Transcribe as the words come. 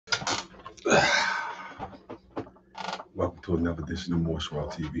Welcome to another edition of Moorish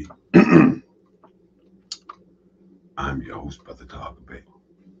World TV. I'm your host, Brother Talk Bay.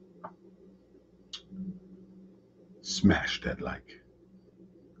 Smash that like.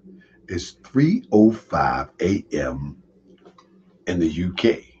 It's 3:05 a.m. in the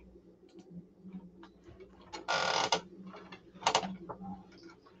UK.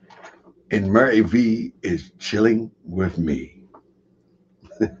 And Mary V is chilling with me.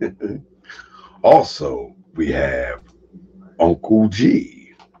 Also, we have Uncle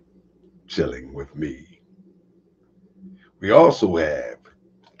G chilling with me. We also have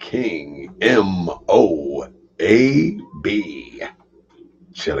King MOAB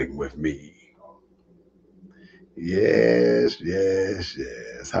chilling with me. Yes.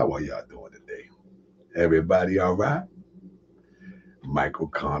 How are y'all doing today? Everybody all right? Michael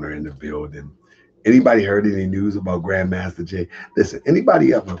Connor in the building. Anybody heard any news about GrandMaster J? Listen,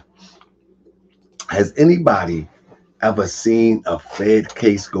 has anybody ever seen a Fed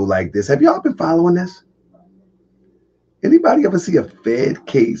case go like this? Have y'all been following this? Anybody ever see a Fed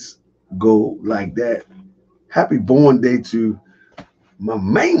case go like that? Happy born day to my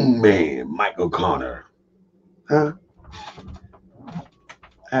main man, Michael Connor. Huh?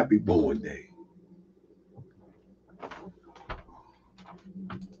 Happy born day.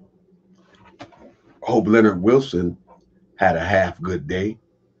 Hope Leonard Wilson had a half good day.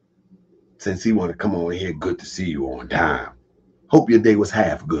 Since he want to come on here, good to see you on time. Hope your day was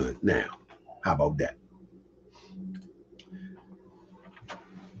half good. Now, how about that?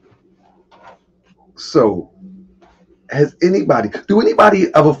 So, do anybody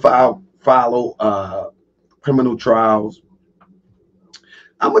ever follow criminal trials?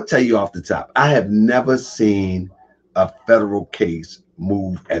 I'm gonna tell you off the top, I have never seen a federal case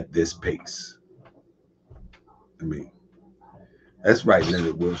move at this pace. I mean, that's right,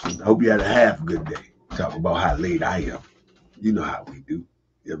 Leonard Wilson. I hope you had a half good day. Talk about how late I am. You know how we do.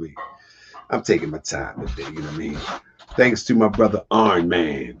 You know what I mean? I'm taking my time today, you know what I mean? Thanks to my brother Arn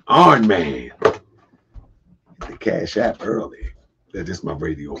Man. The Cash App early. That's just my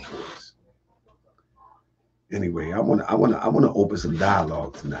radio voice. Anyway, I wanna open some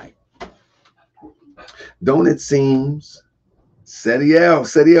dialogue tonight. Don't it seems,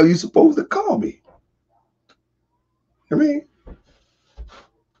 Setiel, you supposed to call me. I mean,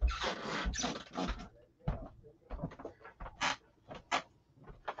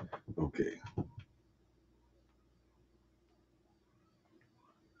 okay.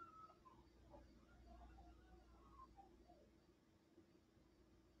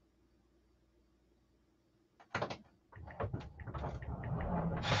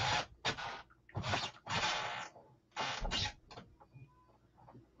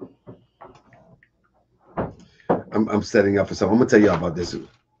 I'm setting up for something. I'm gonna tell y'all about this.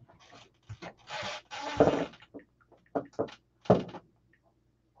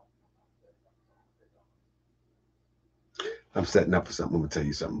 I'm setting up for something. I'm gonna tell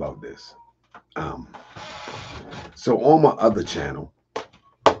you something about this. So on my other channel,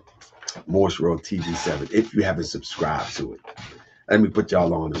 Moorish World TV 7, if you haven't subscribed to it, let me put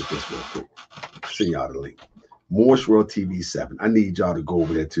y'all on with this real quick. Send y'all the link. Moorish World TV 7. I need y'all to go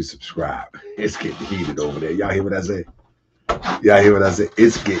over there to subscribe. It's getting heated over there. Y'all hear what I say? Y'all hear what I say?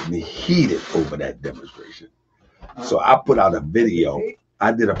 It's getting heated over that demonstration. So I put out a video.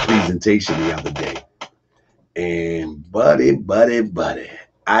 I did a presentation the other day. And buddy,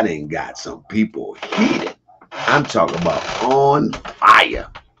 I done got some people heated. I'm talking about on fire.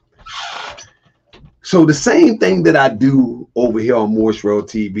 So the same thing that I do over here on Moorish World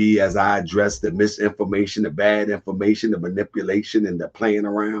TV as I address the misinformation, the bad information, the manipulation, and the playing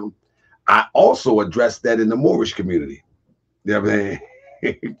around, I also address that in the Moorish community. You know what I'm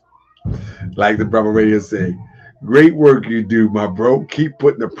saying? Like the brother Ray said, great work you do, my bro. Keep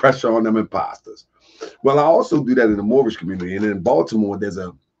putting the pressure on them imposters. Well, I also do that in the Moorish community. And in Baltimore, there's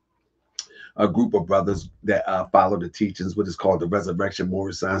a group of brothers that follow the teachings, what is called the Resurrection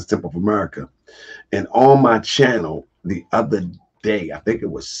Moorish Science Temple of America. And on my channel the other day, I think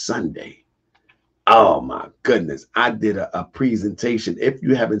it was Sunday, oh my goodness, I did a presentation. If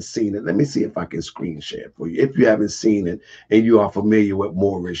you haven't seen it, let me see if I can screen share it for you. If you haven't seen it and you are familiar with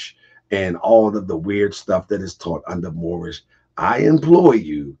Moorish and all of the weird stuff that is taught under Moorish, I implore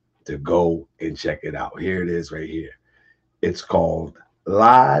you to go and check it out. Here it is right here. It's called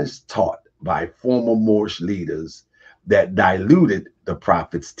Lies Taught by Former Moorish Leaders That Diluted the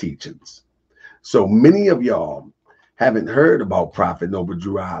Prophet's Teachings. So many of y'all haven't heard about Prophet Noble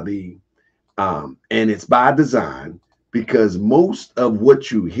Drew Ali, and it's by design because most of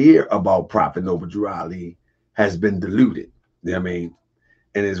what you hear about Prophet Noble Drew Ali has been diluted. You know what I mean?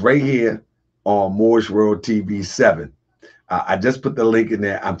 And it's right here on Moorish World TV 7. I just put the link in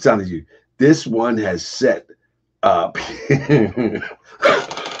there. I'm telling you, this one has set up.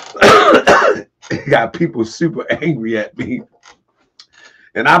 Got people super angry at me.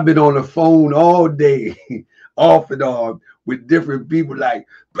 And I've been on the phone all day, off and on, with different people like,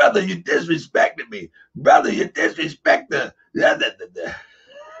 brother, you disrespected me. Brother, you disrespected.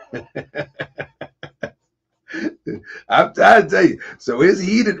 I'm trying to tell you. So it's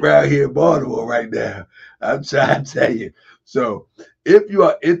heated around here in Baltimore right now. I'm trying to tell you. So if you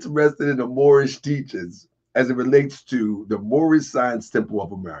are interested in the Moorish teachings as it relates to the Moorish Science Temple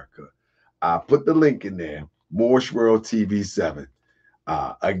of America, I put the link in there, Moorish World TV 7.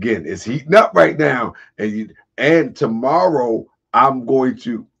 Again, it's heating up right now. And tomorrow I'm going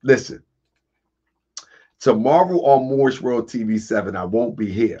to, listen, tomorrow on Moorish World TV 7, I won't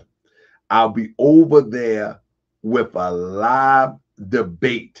be here. I'll be over there with a live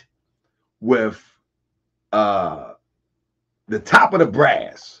debate with the top of the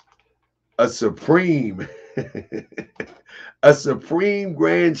brass, a supreme, a supreme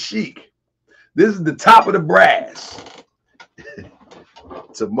grand sheik. This is the top of the brass.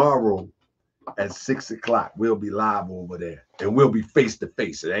 Tomorrow at 6 o'clock, we'll be live over there, and we'll be face to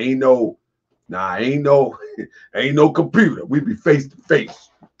face. It ain't no, ain't no computer. We be face to face.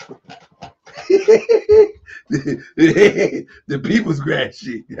 The people's grand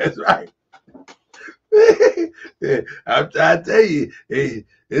sheik. That's right. I'm trying to tell you,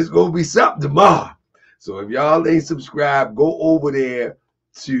 it's gonna be something tomorrow. So if y'all ain't subscribed, go over there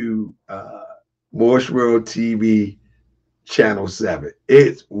to Moorish World TV Channel 7.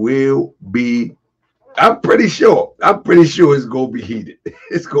 It will be. I'm pretty sure it's gonna be heated.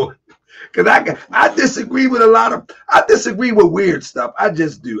 It's going, because I disagree with a lot of, I disagree with weird stuff. I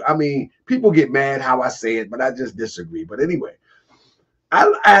just do. I mean, people get mad how I say it, but I just disagree. But anyway,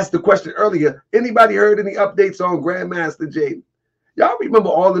 I asked the question earlier. Anybody heard any updates on GrandMaster J? Y'all remember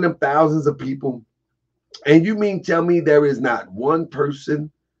all of them thousands of people? And you mean tell me there is not one person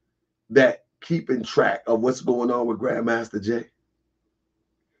that keeping track of what's going on with GrandMaster J?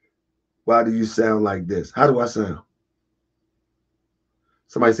 Why do you sound like this? How do I sound?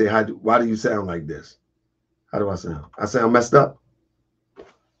 Somebody say, why do you sound like this? How do I sound? I sound messed up?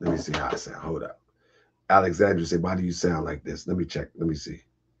 Let me see how I sound. Hold up. Alexandra say, why do you sound like this? Let me check. Let me see.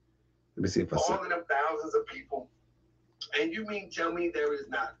 Let me see if I sound. All of them thousands of people. And you mean tell me there is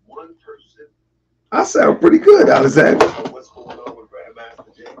not one person? I sound pretty good, Alexandra. What's going on with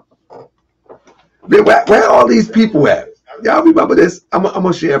GrandMaster J? Where all these people at? Y'all remember this? I'm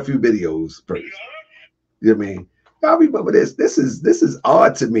gonna share a few videos first. You know what I mean? Y'all remember this? This is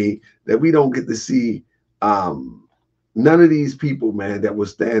odd to me that we don't get to see none of these people, man, that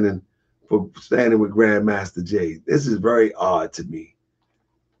was standing with GrandMaster J. This is very odd to me.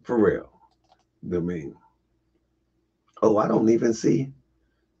 For real. You know what I mean? Oh, I don't even see.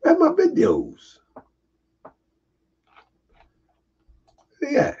 Where my videos?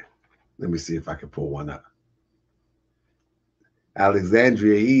 Yeah. Let me see if I can pull one up.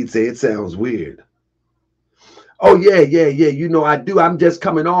 Alexandria Eid say it sounds weird. Oh yeah. You know I do. I'm just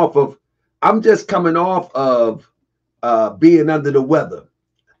coming off of being under the weather.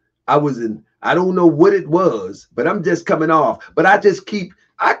 I don't know what it was, but I'm just coming off. But I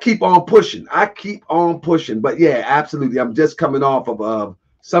keep on pushing. But yeah, absolutely. I'm just coming off of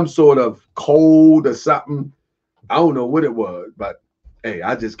some sort of cold or something. I don't know what it was, but hey,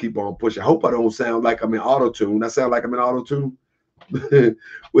 I just keep on pushing. I hope I don't sound like I'm in auto-tune. I sound like I'm in auto-tune.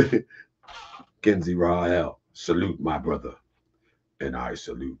 Kenzie Rahel, salute my brother, and I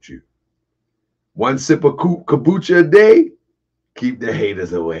salute you. One sip of kombucha a day, keep the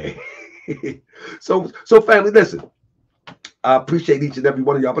haters away. So family, listen. I appreciate each and every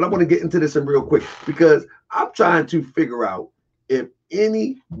one of y'all, but I want to get into this real quick because I'm trying to figure out if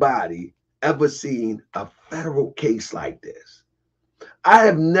anybody ever seen a federal case like this. I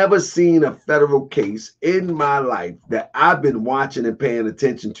have never seen a federal case in my life that I've been watching and paying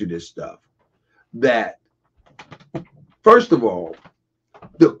attention to this stuff. That, first of all,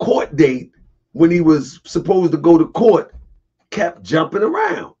 the court date when he was supposed to go to court kept jumping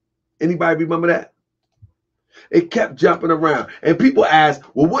around. Anybody remember that? It kept jumping around. And people ask,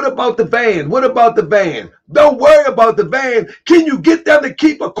 well, what about the van? What about the van? Don't worry about the van. Can you get them to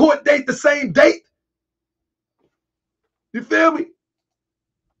keep a court date the same date? You feel me?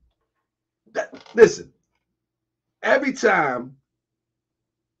 Listen, every time,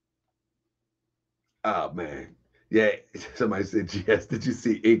 oh man, yeah, somebody said yes. Did you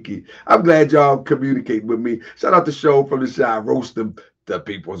see Inky? I'm glad y'all communicate with me. Shout out to Show from the Shy, roast them, the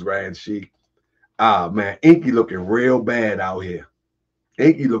people's grand sheik. Ah man, Inky looking real bad out here.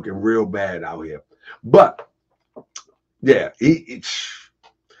 Inky looking real bad out here. But yeah,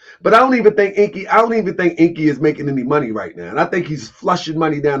 but I don't even think Inky is making any money right now. And I think he's flushing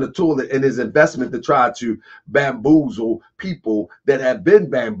money down the toilet in his investment to try to bamboozle people that have been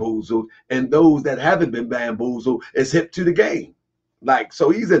bamboozled, and those that haven't been bamboozled is hip to the game. Like, so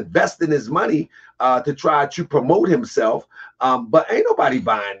he's investing his money to try to promote himself. But ain't nobody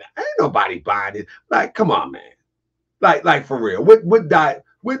buying that. Ain't nobody buying it. Like, come on, man. Like for real.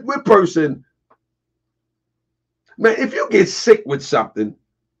 What person, man, if you get sick with something,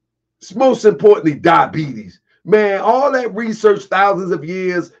 it's most importantly diabetes. Man, all that research, thousands of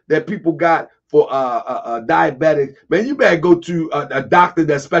years that people got for diabetics, man, you better go to a doctor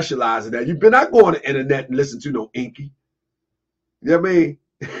that specializes in that. You better not go on the internet and listen to no Inky. You know what I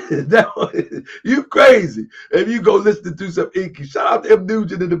mean? You crazy if you go listen to some Inky. Shout out to M.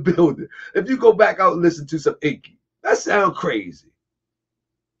 Nugent in the building. If you go back out and listen to some Inky, that sounds crazy.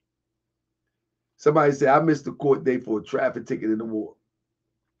 Somebody said, I missed the court date for a traffic ticket in the war.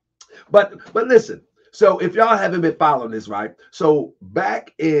 But listen, so if y'all haven't been following this, right? So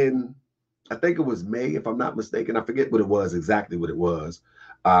back in, I think it was May, if I'm not mistaken. I forget what it was, exactly what it was.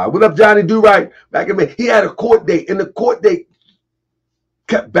 What up, Johnny Do Right? Back in May, he had a court date, and the court date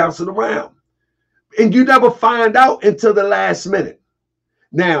kept bouncing around. And you never find out until the last minute.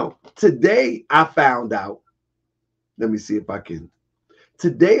 Now, today I found out. Let me see if I can.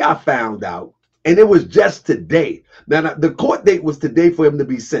 Today I found out. And it was just today. Now, the court date was today for him to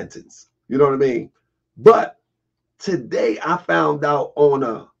be sentenced. You know what I mean? But today I found out on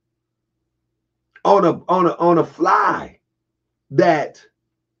a fly that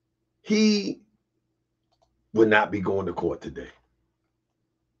he would not be going to court today.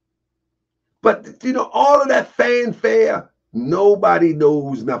 But, you know, all of that fanfare, nobody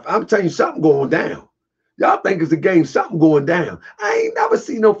knows nothing. I'm telling you, something going down. Y'all think it's a game, something going down. I ain't never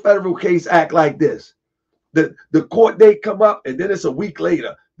seen no federal case act like this. The court date come up, and then it's a week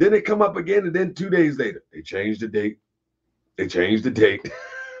later. Then it come up again, and then 2 days later, they changed the date. They changed the date.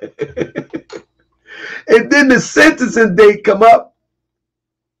 And then the sentencing date come up,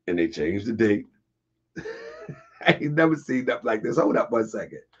 and they changed the date. I ain't never seen nothing like this. Hold up 1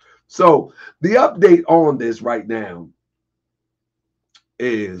 second. So the update on this right now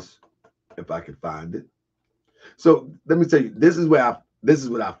is, if I can find it. So let me tell you, this is what I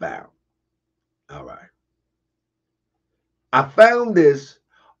found. All right. I found this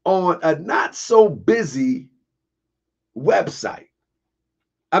on a not so busy website.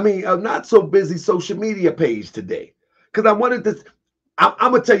 I mean, a not so busy social media page today. Because I wanted to,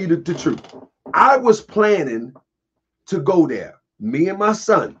 I'm going to tell you the truth. I was planning to go there, me and my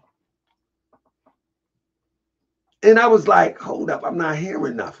son. And I was like, hold up, I'm not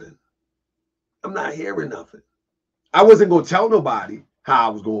hearing nothing. I'm not hearing nothing. I wasn't going to tell nobody how I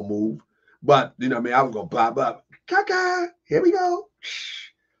was going to move, but, you know what I mean? I was going to blah, blah, caca, here we go.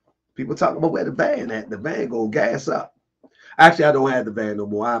 People talking about where the van at. The van going to gas up. Actually, I don't have the van no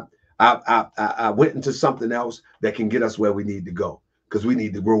more. I went into something else that can get us where we need to go, because we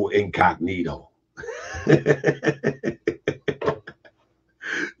need to roll incognito.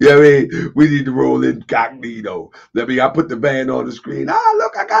 You know what I mean? We need to roll incognito. I put the van on the screen.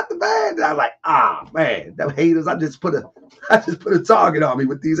 Look, I got the van. And I was like, man, them haters. I just put a target on me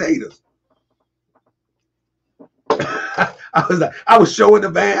with these haters. I was showing the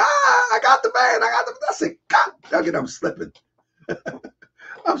van. I got the van. I said, God, look at, I'm slipping.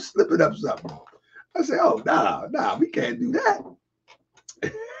 I'm slipping up something. I said, oh, nah, we can't do that.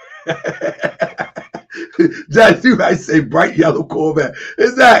 Just do I say bright yellow Corvette.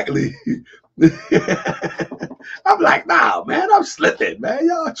 Exactly. I'm like, nah, man, I'm slipping, man.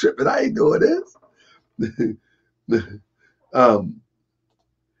 Y'all tripping. I ain't doing this.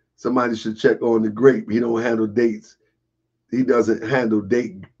 Somebody should check on the grape. He don't handle dates. He doesn't handle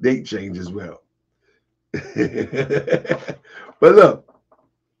date changes well. But look,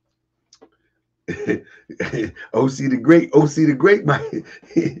 OC the Great might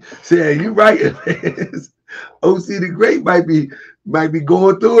say, you right. OC the Great might be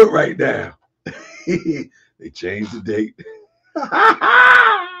going through it right now. They changed the date.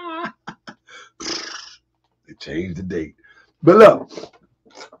 They changed the date. But look,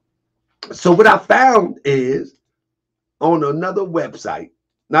 so what I found is on another website,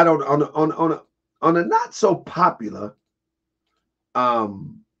 not on a not so popular,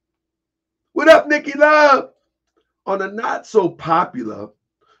 what up, Nikki Love? On a not so popular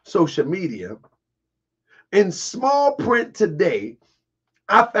social media, in small print today,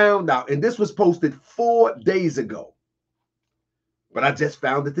 I found out, and this was posted 4 days ago, but I just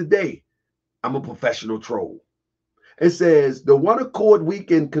found it today. I'm a professional troll. It says the One Accord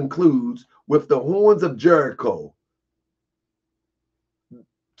weekend concludes with the Horns of Jericho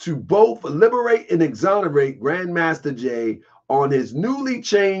to both liberate and exonerate GrandMaster Jay on his newly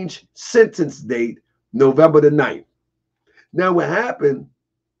changed sentence date, November the 9th. Now, what happened,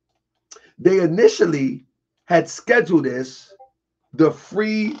 they initially had scheduled this, the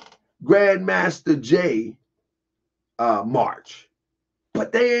Free GrandMaster Jay march,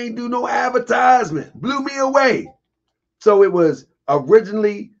 but they ain't do no advertisement. Blew me away. So it was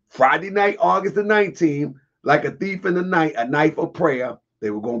originally Friday night, August the 19th, like a thief in the night, a night of prayer. They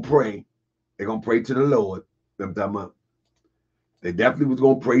were going to pray. They're going to pray to the Lord. Them talking about. They definitely was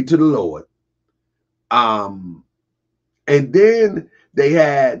going to pray to the Lord. And then they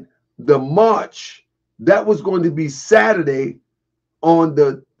had the march that was going to be Saturday on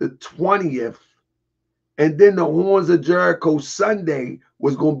the 20th. And then the Horns of Jericho Sunday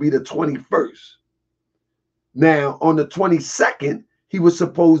was going to be the 21st. Now, on the 22nd, he was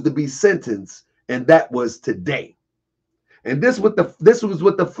supposed to be sentenced, and that was today. And this was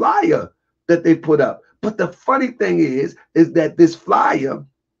with the flyer that they put up. But the funny thing is that this flyer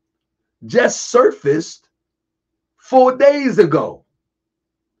just surfaced 4 days ago.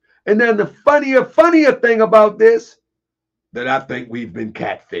 And then the funnier thing about this, that I think we've been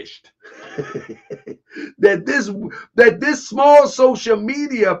catfished. that this small social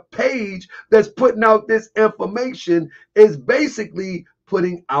media page that's putting out this information is basically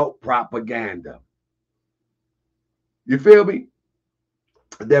putting out propaganda. You feel me?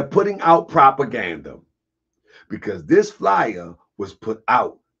 They're putting out propaganda because this flyer was put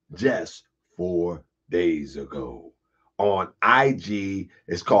out just 4 days ago on IG.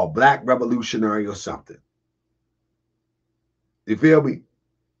 It's called Black Revolutionary or something. You feel me?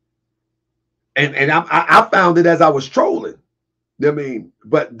 And I found it as I was trolling. I mean,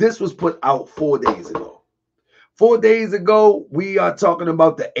 but this was put out 4 days ago. 4 days ago, we are talking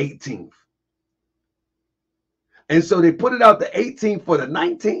about the 18th. And so they put it out the 18th for the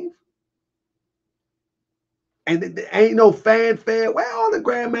 19th. And there ain't no fanfare. Where all the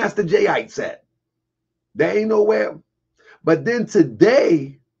GrandMaster Jayites at? They ain't nowhere. But then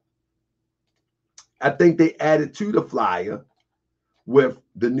today, I think they added to the flyer with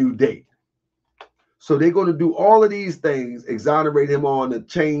the new date. So they're going to do all of these things, exonerate him on the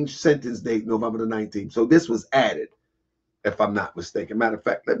changed sentence date, November the 19th. So this was added, if I'm not mistaken. Matter of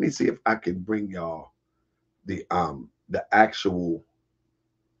fact, let me see if I can bring y'all the actual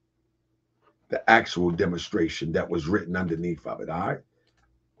demonstration that was written underneath of it. All right.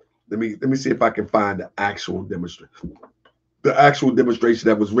 Let me see if I can find the actual demonstration. The actual demonstration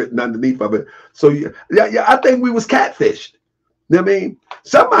that was written underneath of it. So yeah, I think we was catfished. You know what I mean?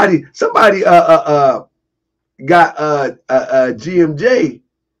 Somebody got GMJ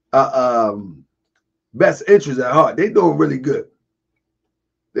best interest at heart. They doing really good.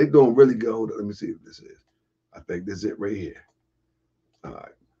 They doing really good. Hold on, let me see if this is. I think this is it right here. All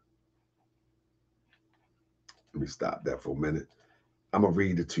right. Let me stop that for a minute. I'm gonna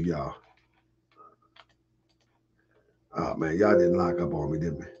read it to y'all. Oh man, y'all didn't lock up on me,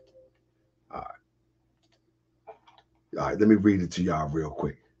 didn't we? All right. All right, let me read it to y'all real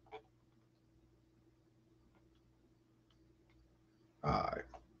quick. All right.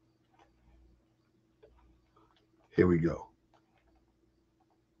 Here we go.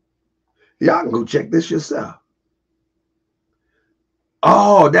 Y'all can go check this yourself.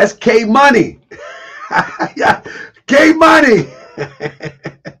 Oh, that's K Money. Yeah, K Money.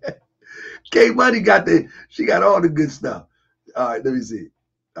 K Money she got all the good stuff. All right, let me see.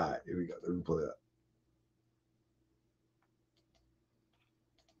 All right, here we go. Let me pull it up.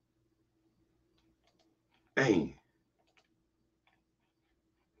 Dang.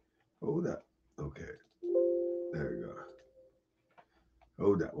 Hold up. Okay. There we go.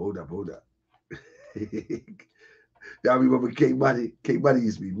 Hold up. Y'all remember K Money? K Money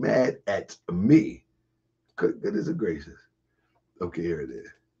used to be mad at me. Goodness gracious. Okay, here it is.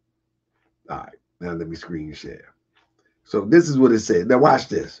 All right, now let me screen share. So this is what it said. Now watch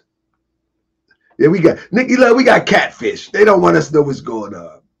this. Yeah, we got Nikki Love. We got catfish. They don't want us to know what's going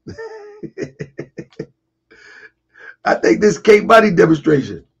on. I think this K Money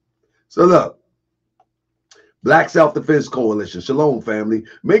demonstration. So look. Black Self-Defense Coalition. Shalom, family.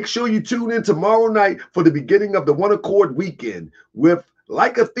 Make sure you tune in tomorrow night for the beginning of the One Accord weekend with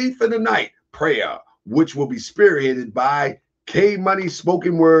Like a Thief in the Night prayer, which will be spearheaded by K Money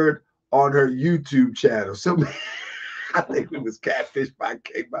Spoken Word on her YouTube channel. So I think we was catfished by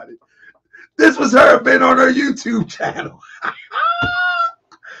K Money. This was her been on her YouTube channel.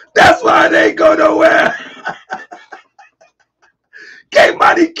 That's why they ain't go nowhere. K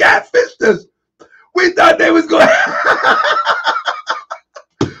Money catfished us. We thought they was going.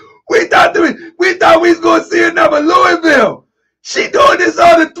 we thought we was going to see another Louisville. She doing this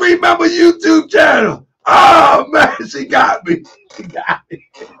on a 3-member YouTube channel. Oh man, she got me. She got me.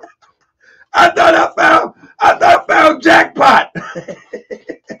 I thought I found jackpot.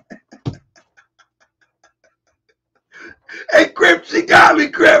 Hey, Crip, she got me,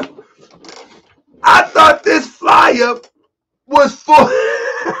 Crip. I thought this flyer was for.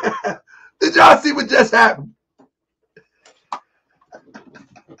 Did y'all see what just happened?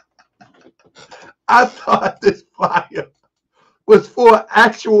 I thought this flyer was for an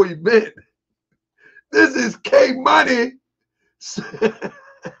actual event. This is K Money.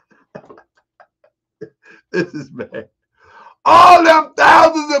 This is bad. All them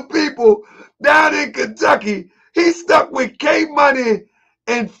thousands of people down in Kentucky, he stuck with K Money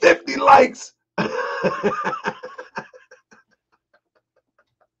and 50 likes. Man,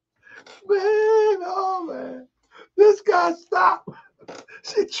 oh man. This guy stopped.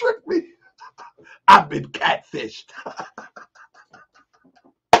 She tricked me. I've been catfished.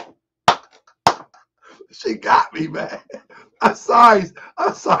 She got me, man. I'm sorry,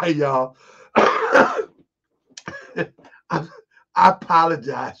 y'all. I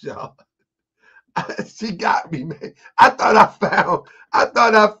apologize, y'all. She got me, man. I thought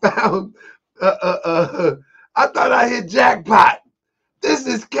I hit jackpot. This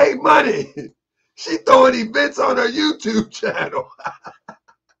is K Money. She throwing events on her YouTube channel.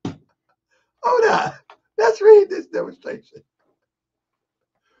 Hold up. Let's read this demonstration.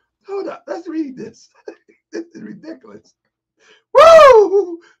 Hold up. Let's read this. This is ridiculous.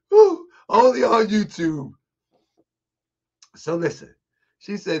 Woo! Woo! Only on YouTube. So listen.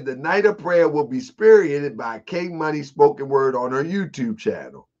 She said the night of prayer will be spearheaded by K Money spoken word on her YouTube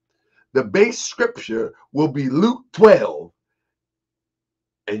channel. The base scripture will be Luke 12.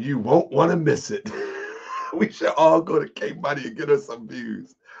 And you won't want to miss it. We should all go to K Money and get her some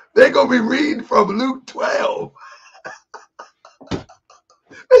views. They're going to be reading from Luke 12. And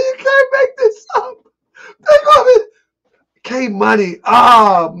you can't make this up. They're going to be K Money.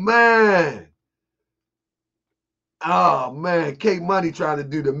 Oh, man. Oh, man. K Money trying to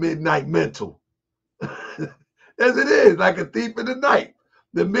do the midnight mental. As it is, like a thief in the night.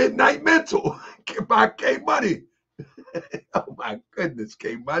 The midnight mental by K Money. Oh, my goodness,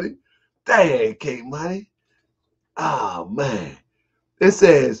 K Money. Dang, K Money. Oh, man. It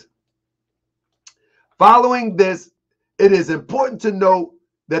says, following this, it is important to note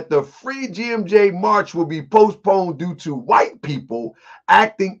that the Free GMJ March will be postponed due to white people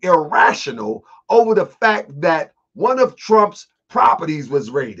acting irrational over the fact that one of Trump's properties was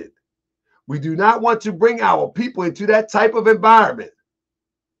raided. We do not want to bring our people into that type of environment.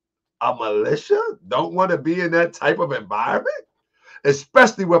 A militia don't want to be in that type of environment,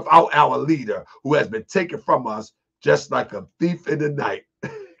 especially without our leader who has been taken from us just like a thief in the night.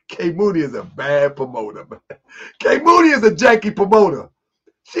 K Mooney is a bad promoter, man. K Mooney is a janky promoter.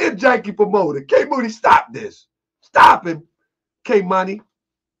 She a janky promoter. K Mooney, stop this. Stop him, K Money.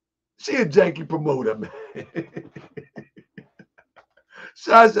 She a janky promoter, man.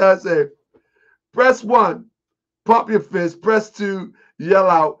 Shasha said, press 1, pump your fist. Press 2, yell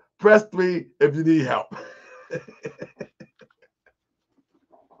out. Press 3 if you need help.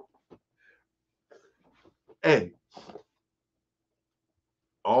 Hey,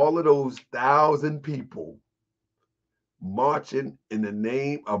 all of those 1,000 people marching in the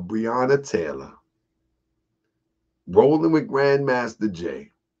name of Breonna Taylor, rolling with GrandMaster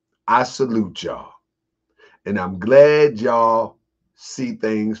J. I salute y'all. And I'm glad y'all see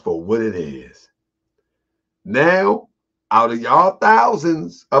things for what it is. Now, out of y'all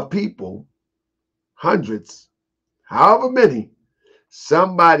thousands of people, hundreds, however many,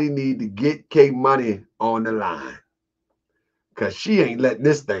 somebody need to get K Money on the line. Because she ain't letting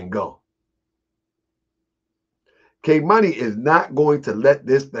this thing go. K Money is not going to let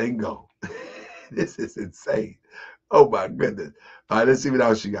this thing go. This is insane. Oh my goodness. All right, let's see what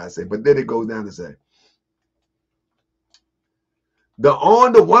else she got to say. But then it goes down to say,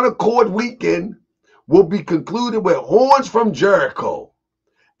 on the One Accord weekend will be concluded with Horns from Jericho,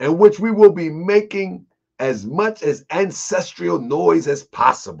 in which we will be making as much as ancestral noise as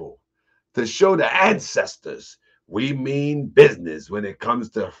possible to show the ancestors we mean business when it comes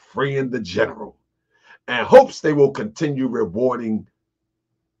to freeing the general, and hopes they will continue rewarding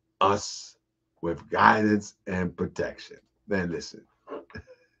us with guidance and protection. Man, listen.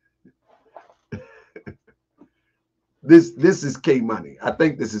 This is K Money. I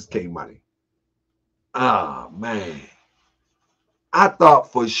think this is K Money. Ah, man. I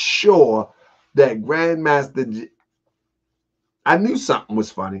thought for sure that GrandMaster I knew something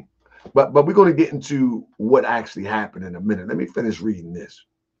was funny. But we're going to get into what actually happened in a minute. Let me finish reading this.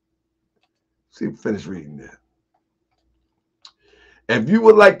 See, finish reading this. If you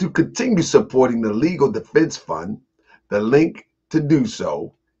would like to continue supporting the Legal Defense Fund, the link to do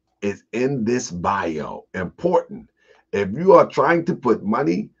so is in this bio. Important. If you are trying to put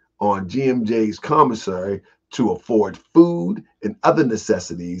money on GMJ's commissary to afford food and other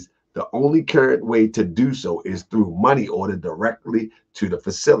necessities, the only current way to do so is through money order directly to the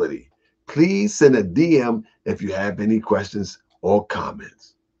facility. Please send a DM if you have any questions or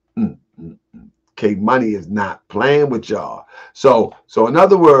comments. Okay, money is not playing with y'all. So in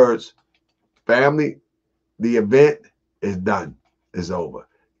other words, family, the event is done. It's over.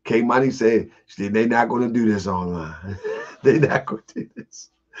 K Money said they're not going to do this online. They're not going to do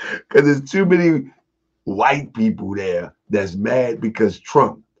this because there's too many white people there that's mad because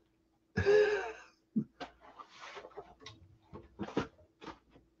Trump.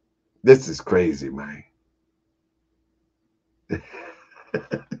 This is crazy, man.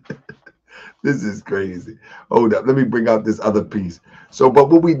 This is crazy. Hold up. Let me bring out this other piece. So, but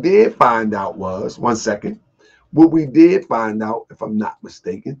what we did find out was, one second. What we did find out, if I'm not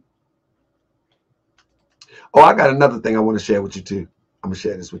mistaken. Oh, I got another thing I want to share with you too. I'm going to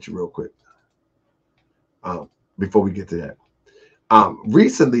share this with you real quick. Before we get to that.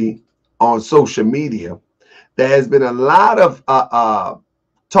 Recently on social media, there has been a lot of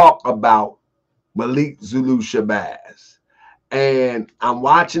talk about Malik Zulu Shabazz. And I'm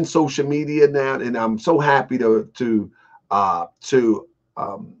watching social media now, and I'm so happy to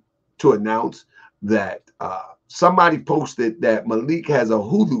announce that somebody posted that Malik has a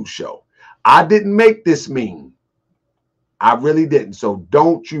Hulu show. I didn't make this meme. I really didn't. So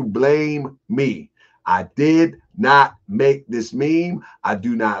don't you blame me. I did not make this meme. I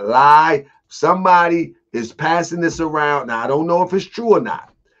do not lie. Somebody is passing this around. Now, I don't know if it's true or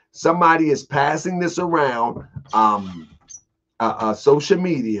not. Somebody is passing this around social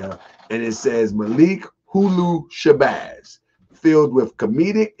media, and it says Malik Hulu Shabazz, filled with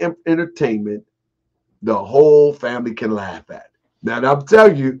comedic entertainment the whole family can laugh at. Now, I'm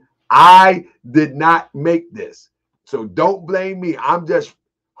telling you, I did not make this. So don't blame me. I'm just,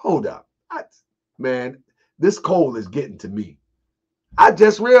 hold up. Man, this cold is getting to me. I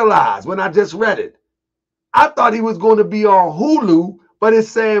just realized when I just read it, I thought he was going to be on Hulu, but it's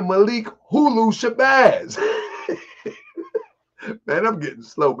saying Malik Hulu Shabazz. Man, I'm getting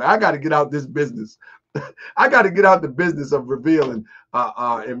slow, man. I got to get out this business. I got to get out the business of revealing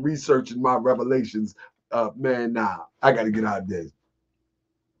and researching my revelations. Man, nah, I got to get out this.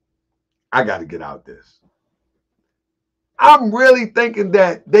 I got to get out this. I'm really thinking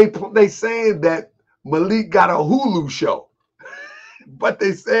that they saying that Malik got a Hulu show, but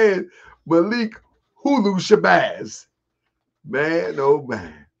they said Malik Hulu Shabazz. Man, oh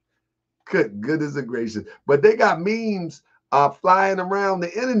man, good goodness gracious! But they got memes flying around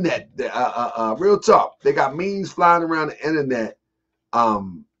the internet. Real talk, they got memes flying around the internet.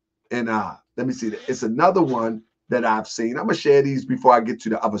 And let me see. It's another one that I've seen. I'm gonna share these before I get to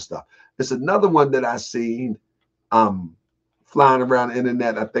the other stuff. It's another one that I've seen flying around the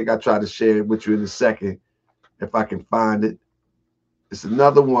internet. I think I try to share it with you in a second if I can find it. It's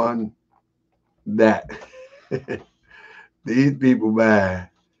another one that these people, man,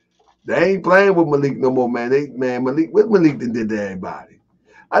 they ain't playing with Malik no more, man. What Malik did to everybody.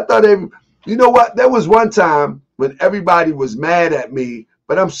 I thought you know what? There was one time when everybody was mad at me,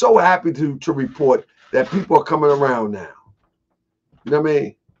 but I'm so happy to report that people are coming around now. You know what I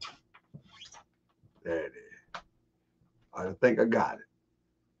mean? There it is. I think I got it.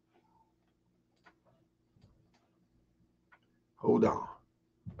 Hold on.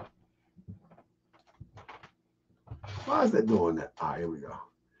 Why is that doing that? All right, here we go.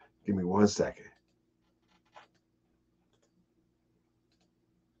 Give me 1 second.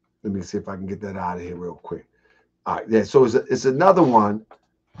 Let me see if I can get that out of here real quick. All right, yeah. So it's another one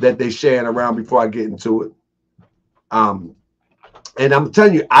that they sharing around before I get into it. And I'm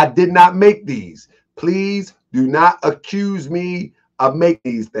telling you, I did not make these. Please do not accuse me of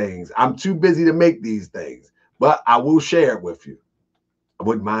making these things. I'm too busy to make these things, but I will share it with you. I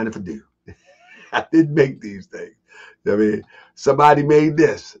wouldn't mind if I do. I didn't make these things. I mean, somebody made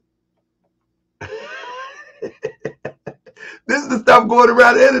this. This is the stuff going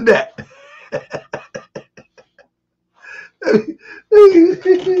around the internet.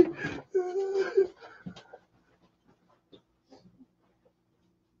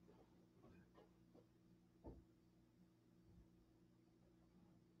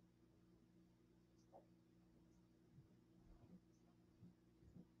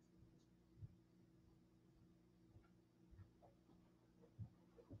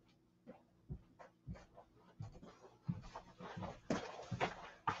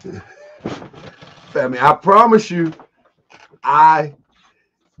 Family, I promise you, I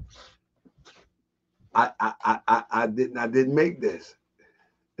didn't make this.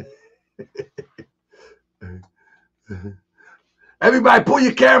 Everybody, pull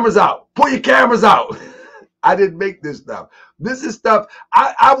your cameras out. Pull your cameras out. I didn't make this stuff. This is stuff.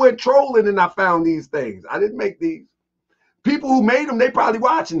 I went trolling and I found these things. I didn't make these. People who made them, they probably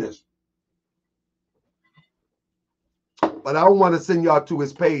watching this. But I don't want to send y'all to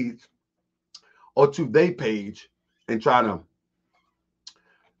his page or to their page and try to.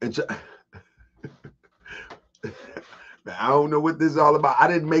 I don't know what this is all about. I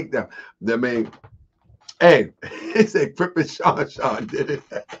didn't make them. I mean, hey, he said Crip and Sean did it.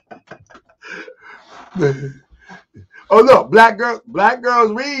 Oh, look, black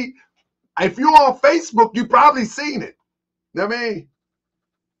girls read. If you're on Facebook, you probably seen it. You know what I mean?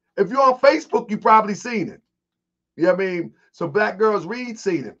 If you're on Facebook, you probably seen it. You know what I mean? So Black Girls Read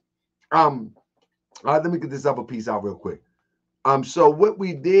seen it. All right, let me get this other piece out real quick. So what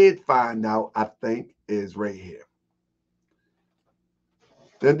we did find out, I think, is right here.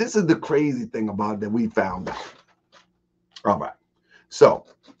 Now, this is the crazy thing about it that we found out. All right. So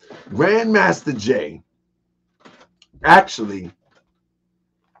GrandMaster J, actually,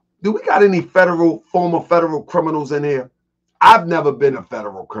 do we got any former federal criminals in here? I've never been a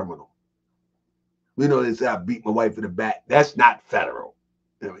federal criminal. You know, they say I beat my wife in the back. That's not federal.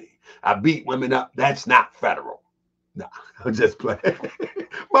 I mean, I beat women up. That's not federal. No, I'm just playing.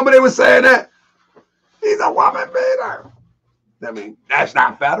 Remember they were saying that? He's a woman beater. I mean, that's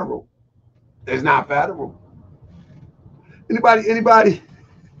not federal. It's not federal. Anybody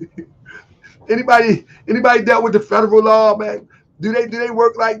dealt with the federal law, man? Do they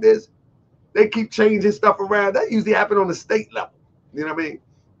work like this? They keep changing stuff around. That usually happen on the state level. You know what I mean?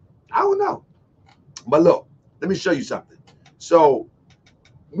 I don't know. But look, let me show you something. So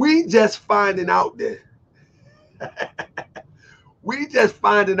we just finding out this. We just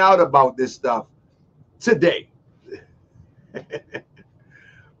finding out about this stuff today.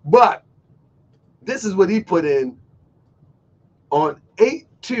 But this is what he put in on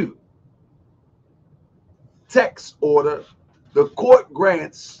 8/2 text order. The court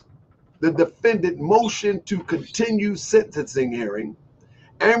grants the defendant motion to continue sentencing hearing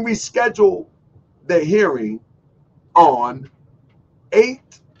and reschedule the hearing on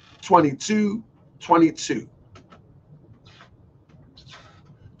 8/22/22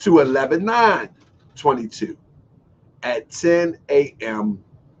 to 11/9/22 at 10 a.m.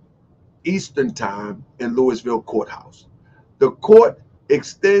 Eastern Time in Louisville Courthouse. The court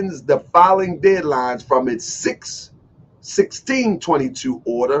extends the filing deadlines from its 6/16/22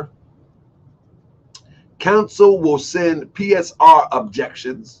 order. Counsel will send PSR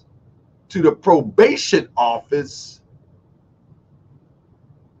objections to the probation office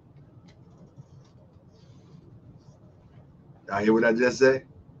I hear what I just said?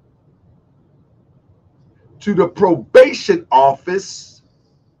 To the probation office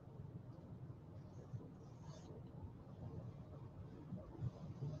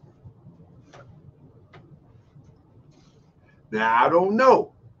now. I don't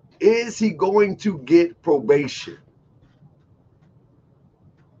know. Is he going to get probation?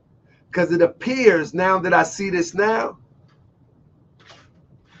 Because it appears now that I see this now,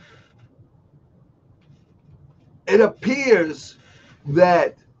 it appears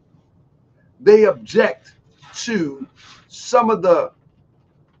that they object to some of the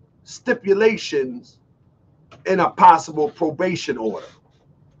stipulations in a possible probation order.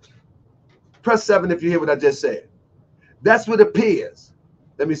 Press 7 if you hear what I just said. That's what it appears.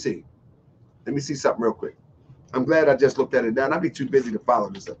 Let me see. Let me see something real quick. I'm glad I just looked at it down. I'd be too busy to follow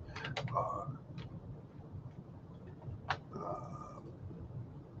this up.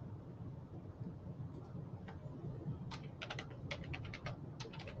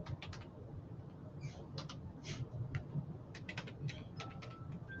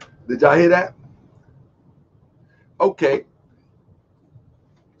 Did y'all hear that? Okay.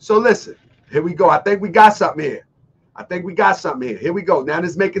 So listen, here we go. I think we got something here. Here we go. Now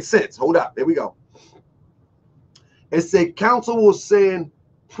this is making sense. Hold up. Here we go. It said counsel will send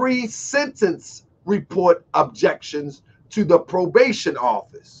pre-sentence report objections to the probation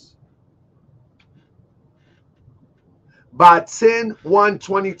office by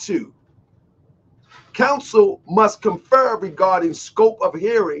 10/1/22. Counsel must confer regarding scope of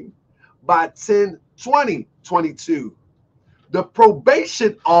hearing by 10/20/22. The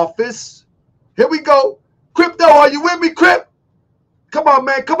probation office, here we go. Crypto, are you with me, Crip? Come on,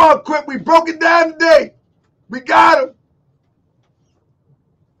 man. Come on, Crip. We broke it down today. We got him.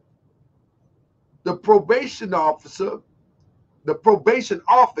 The probation officer the probation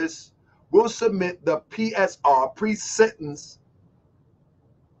office will submit the PSR, pre-sentence,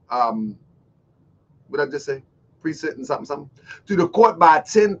 what did I just say? Pre-sentence something, to the court by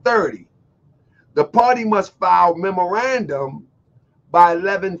 10:30. The party must file memorandum by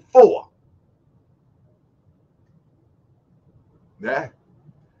 11:04. Yeah.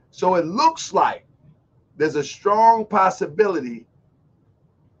 So it looks like there's a strong possibility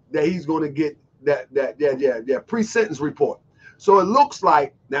that he's going to get that pre-sentence report. So it looks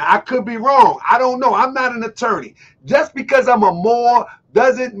like, now I could be wrong. I don't know. I'm not an attorney. Just because I'm a Moor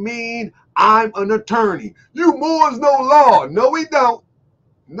doesn't mean I'm an attorney. You Moors know law. No, we don't.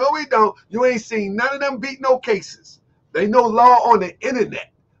 No, we don't. You ain't seen none of them beat no cases. They know law on the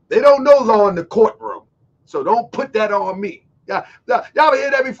internet. They don't know law in the courtroom. So don't put that on me. Y'all ever hear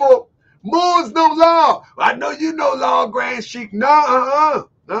that before? Moors know law. I know you know law, Grand Sheik. No,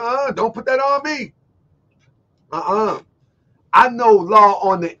 don't put that on me. I know law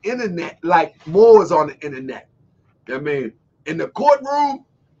on the internet like Moors on the internet. I mean, in the courtroom,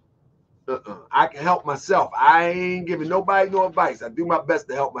 I can help myself. I ain't giving nobody no advice. I do my best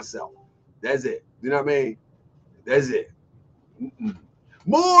to help myself. That's it. You know what I mean? That's it.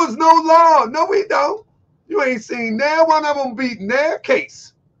 Moors know law. No, we don't. You ain't seen now one of them beating their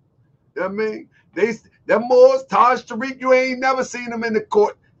case. You know what I mean? Them Moors, Taj Tariq, you ain't never seen them in the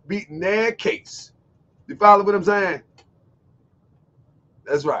court beating their case. You follow what I'm saying?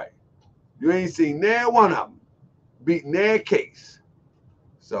 That's right. You ain't seen there one of them beating their case.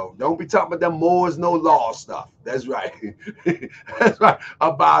 So don't be talking about them Moors no law stuff. That's right. That's right.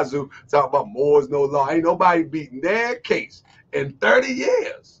 Abazu talking about Moors no law. Ain't nobody beating their case in 30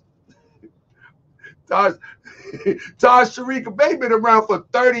 years. Taj Tariq Bey been around for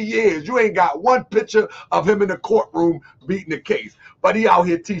 30 years. You ain't got one picture of him in the courtroom beating the case. But he out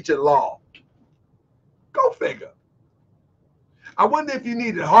here teaching law. Go figure. I wonder if you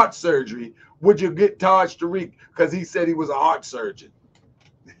needed heart surgery, would you get Taj Tariq because he said he was a heart surgeon?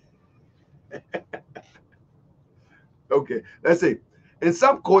 Okay, let's see. In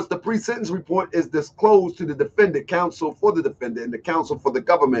some courts, the pre-sentence report is disclosed to the defendant, counsel for the defendant, and the counsel for the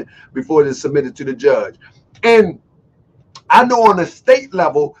government before it is submitted to the judge. And I know on the state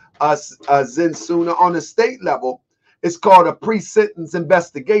level, Zinsuna, on the state level, it's called a pre-sentence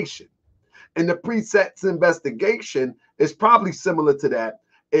investigation. And the pre-sentence investigation is probably similar to that,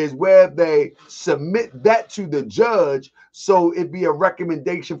 is where they submit that to the judge so it be a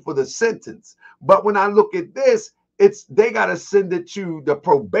recommendation for the sentence. But when I look at this, they got to send it to the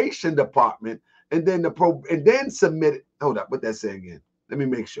probation department and then submit it. Hold up, what that say again? Let me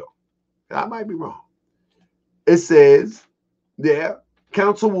make sure. I might be wrong. It says there,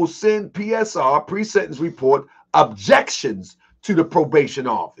 counsel will send PSR, pre-sentence report, objections to the probation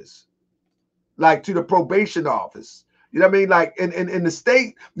office. Like to the probation office. You know what I mean? Like in the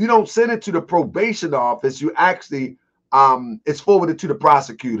state, you don't send it to the probation office. You actually, it's forwarded to the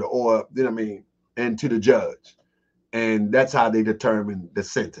prosecutor or, you know what I mean, and to the judge. And that's how they determine the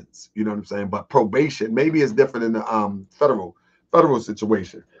sentence. You know what I'm saying? But probation, maybe it's different in the federal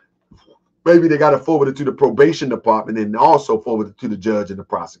situation. Maybe they got to forward it to the probation department and also forward it to the judge and the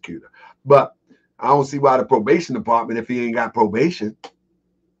prosecutor. But I don't see why the probation department, if he ain't got probation,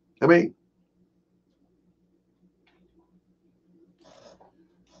 I mean,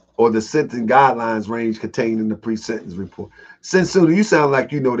 or the sentence guidelines range contained in the pre-sentence report. Sinsuna, you sound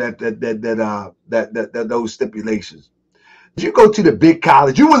like you know that those stipulations. Did you go to the big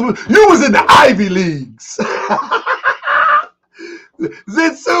college? You was in the Ivy Leagues.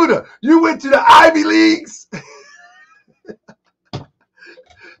 Zinsuna, you went to the Ivy Leagues.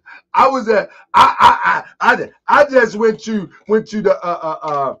 I just went to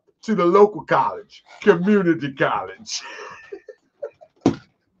the local college, community college.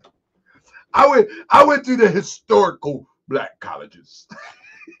 I went to the historical black colleges.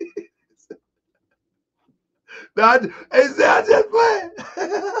 I just playing.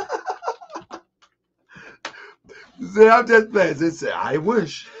 I'm just playing. They say, I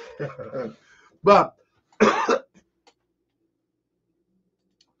wish. But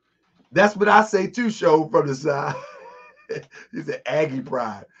that's what I say too, show from the side. He said Aggie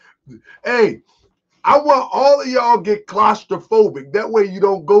pride. Hey, I want all of y'all get claustrophobic. That way you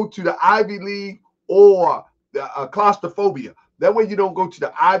don't go to the Ivy League or the claustrophobia. That way you don't go to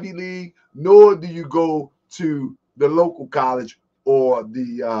the Ivy League, nor do you go to the local college or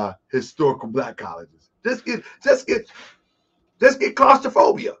the historical black colleges. Just get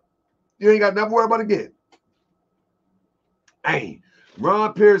claustrophobia. You ain't got nothing to worry about again. Hey,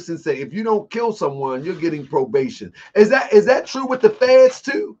 Ron Pearson said, if you don't kill someone, you're getting probation. Is that true with the feds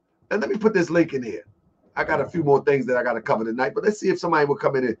too? And let me put this link in here. I got a few more things that I got to cover tonight, but let's see if somebody will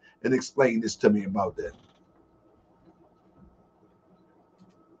come in and explain this to me about that.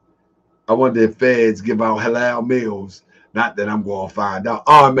 I wonder if feds give out halal meals. Not that I'm going to find out.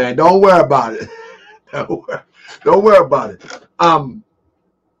 Oh, man, don't worry about it. Don't worry about it.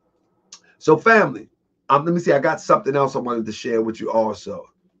 So family, let me see. I got something else I wanted to share with you also.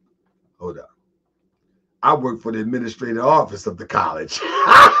 Hold up. I work for the administrative office of the college.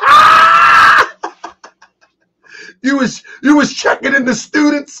 You was checking in the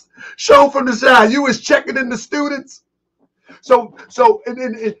students. Show from the side. You was checking in the students. So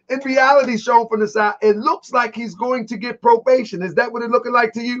in reality, shown from the side, it looks like he's going to get probation. Is that what it's looking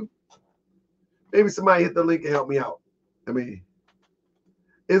like to you? Maybe somebody hit the link and help me out. I mean,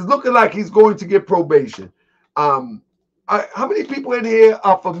 it's looking like he's going to get probation. How many people in here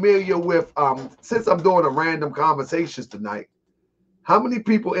are familiar with, since I'm doing a random conversations tonight, how many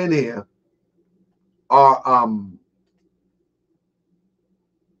people in here are,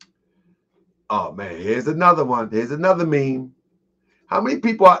 oh man, here's another one. Here's another meme. How many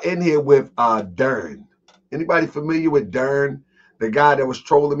people are in here with Dern? Anybody familiar with Dern? The guy that was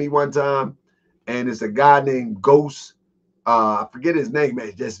trolling me one time? And it's a guy named Ghost. I forget his name,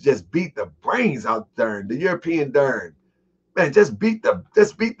 man. Just beat the brains out Dern, the European Dern. Man, just beat the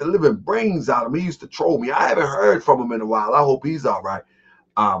living brains out of him. He used to troll me. I haven't heard from him in a while. I hope he's all right.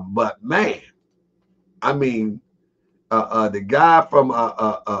 But man, I mean, the guy from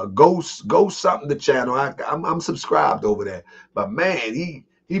Ghost something the channel. I'm subscribed over there. But man, he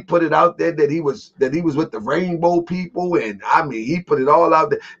put it out there that he was with the rainbow people, and I mean he put it all out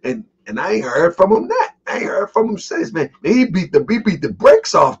there, and I ain't heard from him that. I ain't heard from him since, man. He beat the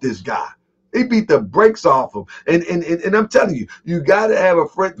brakes off this guy. He beat the brakes off him. And I'm telling you, you gotta have a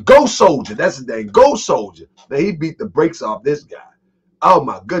friend. Ghost Soldier, that's his name. Ghost Soldier. Man, he beat the brakes off this guy. Oh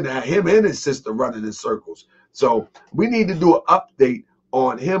my goodness, him and his sister running in circles. So we need to do an update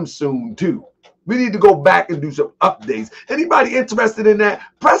on him soon too. We need to go back and do some updates. Anybody interested in that?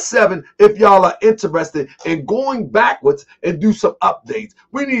 Press 7 if y'all are interested in going backwards and do some updates.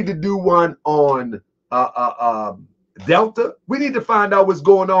 We need to do one on Delta. We need to find out what's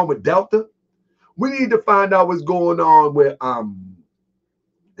going on with Delta. We need to find out what's going on with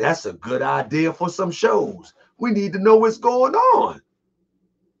that's a good idea for some shows. We need to know what's going on.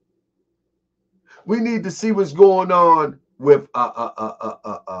 We need to see what's going on with Dern.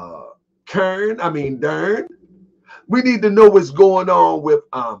 We need to know what's going on with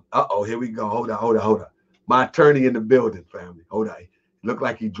here we go. Hold on. My attorney in the building, family. Hold on. Look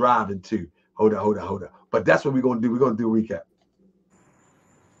like he's driving too. Hold on. But that's what we're gonna do. We're gonna do a recap.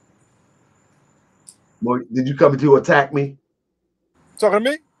 Did you come to attack me? Talking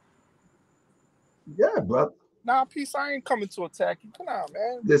to me? Yeah, brother. Nah, peace. I ain't coming to attack you. Come on,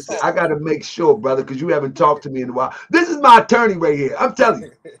 man. Listen, I got to make sure, brother, because you haven't talked to me in a while. This is my attorney right here. I'm telling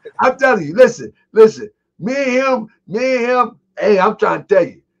you. Listen. Me and him. Hey, I'm trying to tell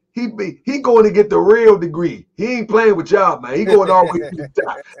you, he going to get the real degree. He ain't playing with y'all, man. He going all the way to the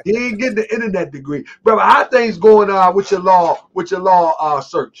top. He ain't getting the internet degree, brother. How things going on with your law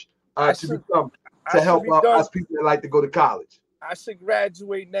search to help us people that like to go to college? I should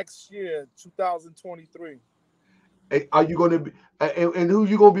graduate next year, 2023. Are you going to be, and who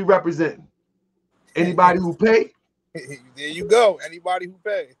you going to be representing? Anybody who pay? There you go. Anybody who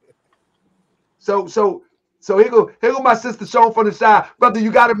pay. So here go my sister showing from the side. Brother,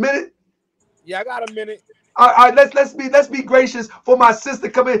 you got a minute? Yeah, I got a minute. All right, let's be gracious for my sister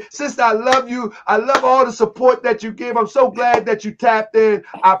coming in. Sister, I love you. I love all the support that you give. I'm so glad that you tapped in.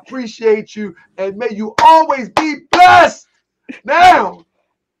 I appreciate you, and may you always be blessed. Now,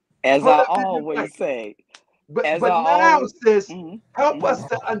 as I always say. But now, sis, help us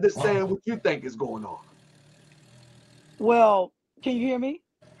to understand what you think is going on. Well, can you hear me?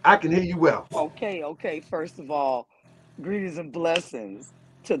 I can hear you well. Okay. First of all, greetings and blessings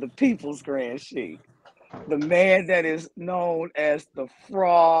to the People's Grand Sheik, the man that is known as the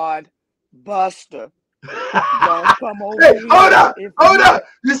fraud buster. Don't come over here. Hold up.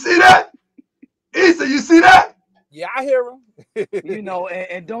 You see that? Issa, you see that? Yeah, I hear him.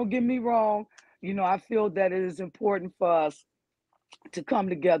 And don't get me wrong. I feel that it is important for us to come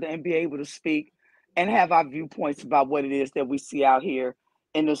together and be able to speak and have our viewpoints about what it is that we see out here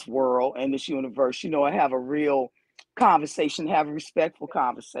in this world and this universe, and have a real conversation, have a respectful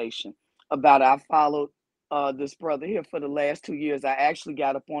conversation about it. I followed this brother here for the last 2 years. I actually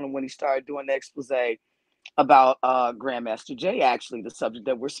got up on him when he started doing the expose about GrandMaster J, actually, the subject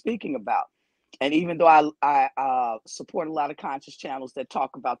that we're speaking about. And even though I support a lot of conscious channels that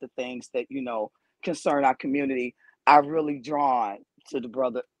talk about the things that, concern our community, I'm really drawn to the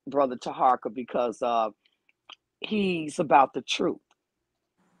brother Taharka because he's about the truth,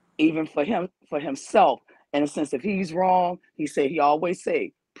 even for himself. In a sense, if he's wrong, he always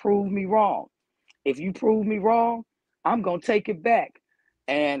say, prove me wrong. If you prove me wrong, I'm gonna take it back.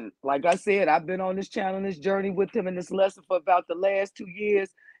 And like I said, I've been on this channel, this journey with him in this lesson for about the last 2 years,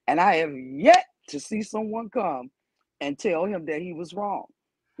 and I have yet to see someone come and tell him that he was wrong.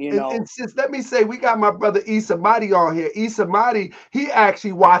 You know, and since, let me say, we got my brother Issa Madi on here. Issa Madi, he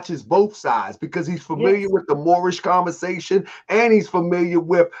actually watches both sides because he's familiar yes, with the Moorish conversation, and he's familiar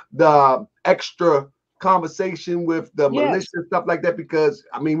with the extra conversation with the militia yes, and stuff like that, because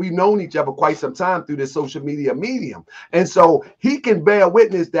I mean, we've known each other quite some time through this social media medium. And so he can bear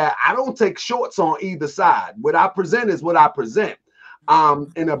witness that I don't take shorts on either side. What I present is what I present.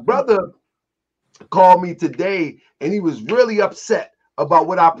 And a brother called me today, and he was really upset about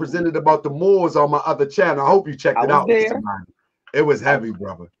what I presented about the Moors on my other channel. I hope you checked I it was out. there. It was heavy,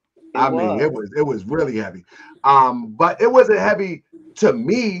 brother. It I mean, was it was really heavy. But it wasn't heavy to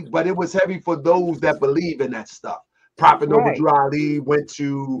me, but it was heavy for those that believe in that stuff. Prophet Noble right. Drew Ali went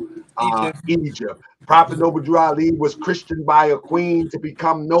to Egypt. Egypt. Prophet Noble Drew Ali was christened by a queen to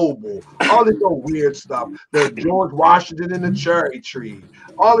become noble. All this old weird stuff. The George Washington and the cherry tree.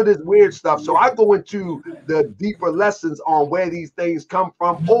 All of this weird stuff. So I go into the deeper lessons on where these things come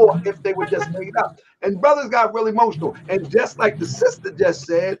from, or if they were just made up. And brothers got really emotional. And just like the sister just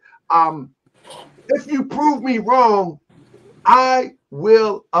said, if you prove me wrong, I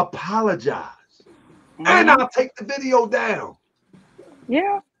will apologize. And I'll take the video down.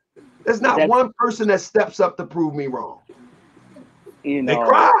 Yeah, There's not that's, one person that steps up to prove me wrong. you They know,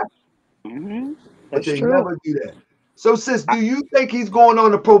 cry, but that's they true. never do that. So, sis, do you think he's going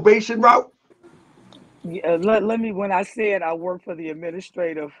on the probation route? Yeah, let me, when I said I work for the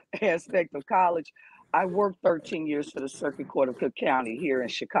administrative aspect of college, I worked 13 years for the Circuit Court of Cook County here in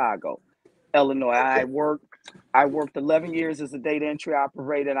Chicago, Illinois. Okay. I worked 11 years as a data entry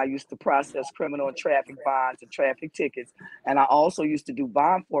operator, and I used to process criminal and traffic bonds and traffic tickets. And I also used to do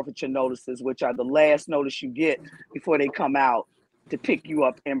bond forfeiture notices, which are the last notice you get before they come out to pick you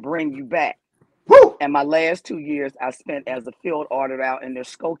up and bring you back. Woo! And my last 2 years I spent as a field auditor out in their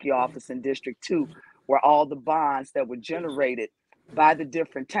Skokie office in District 2, where all the bonds that were generated by the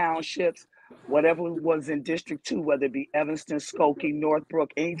different townships, whatever was in District 2, whether it be Evanston, Skokie,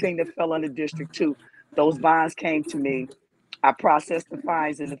 Northbrook, anything that fell under District 2, those bonds came to me. I processed the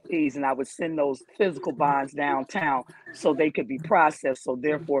fines and the fees, and I would send those physical bonds downtown so they could be processed. So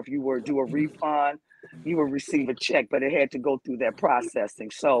therefore, if you were due a refund, you would receive a check, but it had to go through that processing.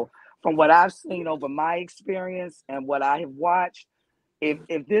 So from what I've seen over my experience and what I have watched,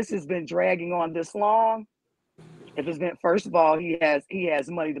 if this has been dragging on this long, if it's been, first of all, he has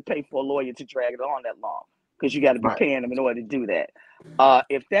money to pay for a lawyer to drag it on that long, because you got to be Right. paying him in order to do that.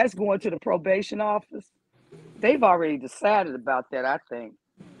 If that's going to the probation office, they've already decided about that, I think.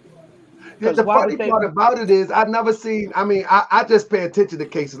 Yeah, Because the why would funny they? part about it is I've never seen, I mean, I just pay attention to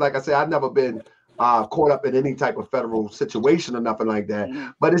cases. Like I said, I've never been caught up in any type of federal situation or nothing like that.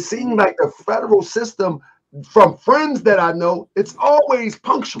 But it seems like the federal system, from friends that I know, it's always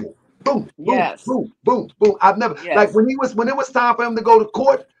punctual. Boom, boom, Yes, boom, boom, boom. I've never, like yes, when it was time for him to go to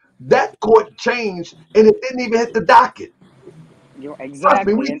court, that court changed and it didn't even hit the docket. you're Trust me,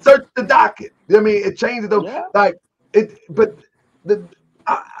 exactly, we and searched the docket. I mean, it changed the yeah, like it, but the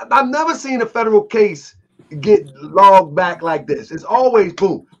I've never seen a federal case get logged back like this. It's always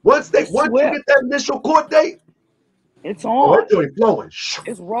boom. Once it's you swift, get that initial court date, it's oh, on, it's really flowing.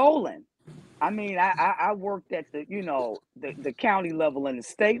 it's rolling. I mean, I worked at the, the county level and the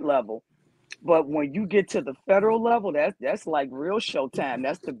state level, but when you get to the federal level, that's like real showtime.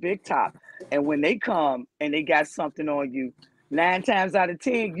 That's the big top. And when they come and they got something on you, 9 times out of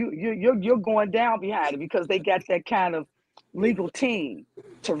 10, you're going down behind it, because they got that kind of legal team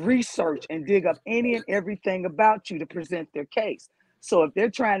to research and dig up any and everything about you to present their case. So if they're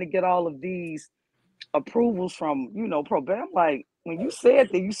trying to get all of these approvals from, probation, I'm like, when you said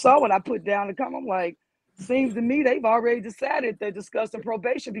that, you saw what I put down to come, I'm like, seems to me they've already decided they're discussing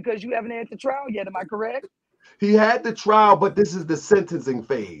probation, because you haven't had the trial yet. Am I correct? He had the trial, but this is the sentencing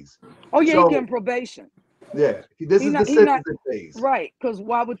phase. Oh yeah, he So getting probation. yeah, this is the He not sentencing phase. right, because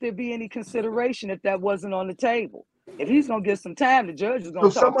why would there be any consideration if that wasn't on the table? If he's gonna get some time, the judge is So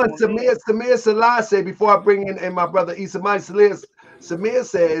gonna talk to someone, him then. Samir Salah said, before I bring in my brother Isamai Samir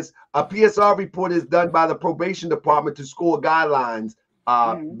says a PSR report is done by the probation department to score guidelines.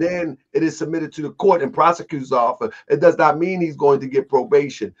 Then it is submitted to the court and prosecutor's office. It does not mean he's going to get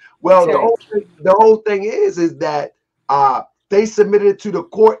probation. Well, Okay. the whole thing is that they submitted it to the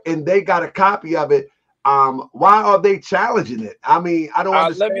court and they got a copy of it. Why are they challenging it? I mean, I don't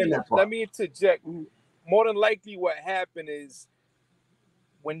understand that part. Let me interject. more than likely what happened is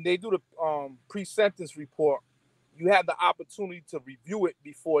when they do the pre-sentence report, you have the opportunity to review it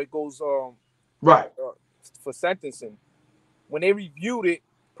before it goes right for sentencing. When they reviewed it,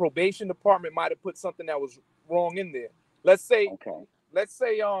 probation department might have put something that was wrong in there. Let's say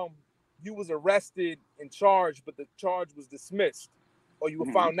you was arrested and charged, but the charge was dismissed, or you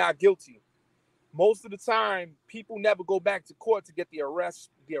were found not guilty. Most of the time, people never go back to court to get the arrest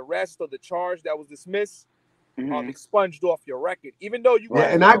or the charge that was dismissed expunged off your record, even though you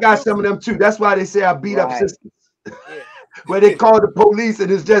and I got some of them too. That's why they say I beat up sisters. Yeah. Where they call the police and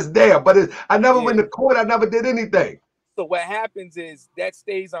it's just there, but I never went to court. I never did anything. So what happens is that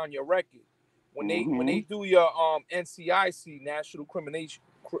stays on your record. When they do your NCIC, National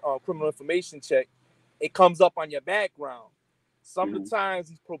Criminal Information Check, it comes up on your background. Some of the times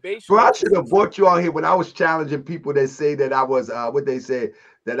these probation. Bro, I should have brought you on here when I was challenging people that say that I was what they say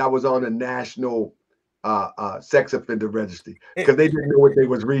that I was on a national sex offender registry, because they didn't know what they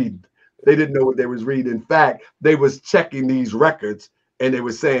was reading. They didn't know what they was reading. In fact, they was checking these records and they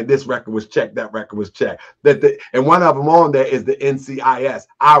were saying this record was checked, that record was checked. And one of them on there is the NCIS.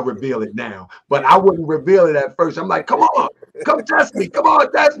 I'll reveal it now, but I wouldn't reveal it at first. I'm like, come on, come test me, come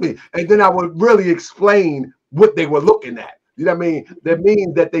on, test me. And then I would really explain what they were looking at. You know what I mean? That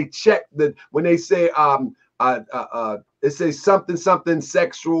means that they check that when they say it says something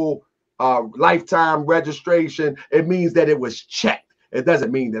sexual lifetime registration, it means that it was checked. It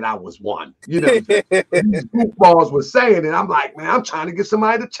doesn't mean that I was one. You know, these goofballs were saying it. I'm like, man, I'm trying to get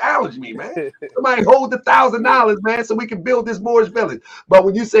somebody to challenge me, man. Somebody hold the $1,000, man, so we can build this Moorish village. But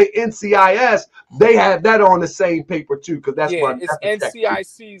when you say NCIS, they have that on the same paper too, because that's what it's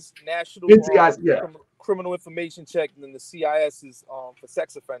NCIC's National Criminal Information Check, and then the CIS is for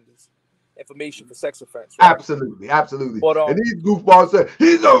sex offenders. Information for sex offense. Right? Absolutely. But, and these goofballs say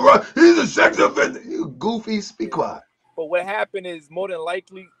he's a sex offender. You goofy, speak quiet. But what happened is more than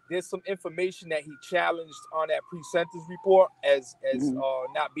likely there's some information that he challenged on that pre-sentence report as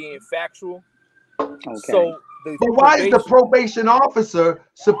not being factual. Okay. So but why is the probation officer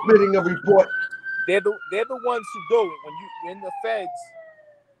submitting a report? They're the ones who do it. When you in the feds,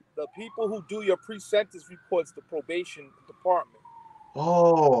 the people who do your pre-sentence reports, the probation department.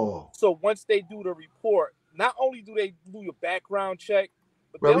 Oh. So once they do the report, not only do they do your background check,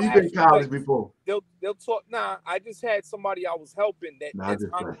 but bro, you've been in college before. They'll talk. Nah, I just had somebody I was helping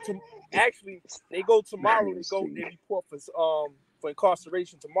actually they go tomorrow. They report for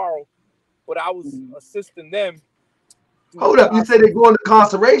incarceration tomorrow, but I was assisting them. Hold up, you said they go into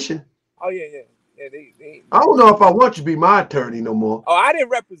incarceration? Oh yeah. They I don't know if I want you to be my attorney no more. Oh, I didn't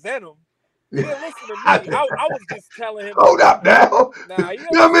represent them. He didn't listen to me. I was just telling him. Hold up now. Nah, you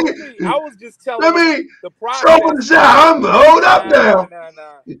know what I mean? I was just telling him the process. Trouble the shot. Hold up now.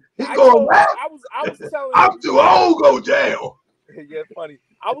 Nah. He going back. I was telling him. I'm too old to go jail. Yeah, funny.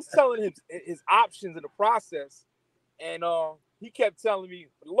 I was telling him his options in the process, and he kept telling me.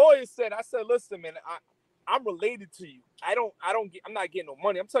 The lawyer said, "I said, listen, man, I'm related to you. I'm not getting no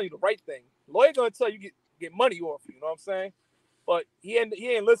money. I'm telling you the right thing. The lawyer gonna tell you get money off you. You know what I'm saying?" But he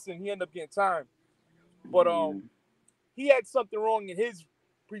ain't listening. He ended up getting time. But he had something wrong in his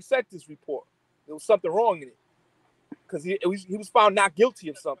pre-sentence report. There was something wrong in it because he was found not guilty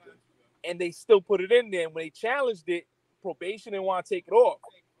of something, and they still put it in there. And when they challenged it, probation didn't want to take it off.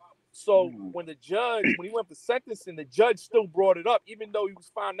 So when he went for sentencing, the judge still brought it up, even though he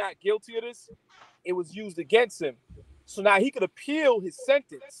was found not guilty of this. It was used against him. So now he could appeal his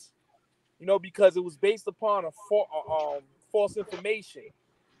sentence, because it was based upon a false information.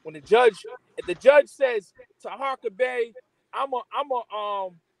 When the judge says to Harker Bay,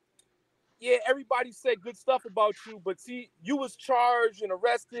 everybody said good stuff about you, but see, you was charged and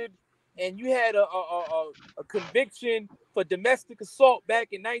arrested, and you had a conviction for domestic assault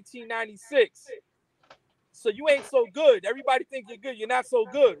back in 1996. So you ain't so good. Everybody think you're good. You're not so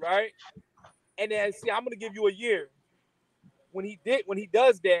good, right? And then I'm gonna give you a year. When he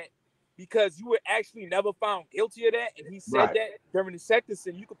does that, because you were actually never found guilty of that, and he said that during the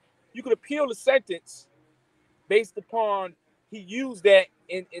sentencing, you could appeal the sentence based upon he used that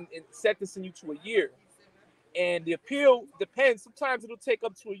in sentencing you to a year. And the appeal depends. Sometimes it'll take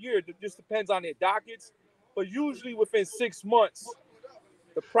up to a year. It just depends on their dockets, but usually within 6 months,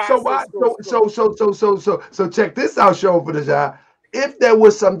 the process. So check this out, show for the job. If there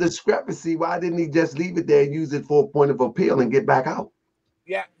was some discrepancy, why didn't he just leave it there and use it for a point of appeal and get back out?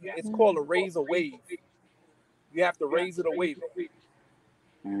 Yeah, it's called a raise or waive. You have to raise it or waive it.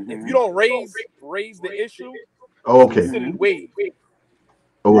 If you don't raise the issue, okay, considered waive.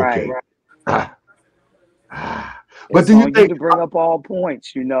 Okay. Right. But do you think to bring up all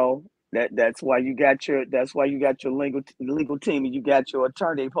points, That's why you got your legal team, and you got your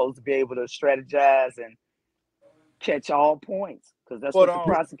attorney supposed to be able to strategize and catch all points, because that's But what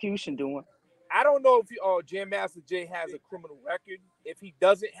the prosecution doing. I don't know if GrandMaster Jay has a criminal record. If he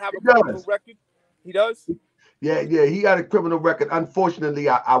doesn't have a criminal record, he does. Yeah, he got a criminal record. Unfortunately,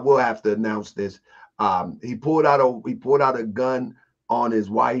 I will have to announce this. He pulled out a gun on his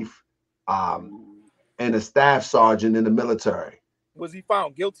wife, and a staff sergeant in the military. Was he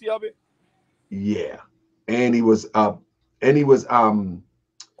found guilty of it? Yeah, and he was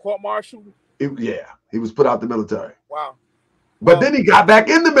court-martialed. Yeah, he was put out the military. Wow. But then he got back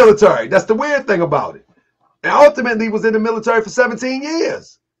in the military. That's the weird thing about it. And ultimately, he was in the military for 17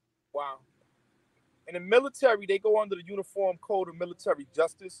 years. Wow. In the military, they go under the Uniform Code of Military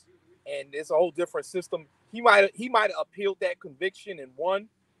Justice, and it's a whole different system. He might have appealed that conviction and won,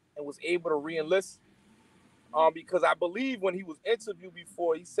 and was able to re-enlist. Because I believe when he was interviewed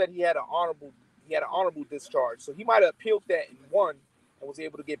before, he said he had an honorable discharge. So he might have appealed that and won, and was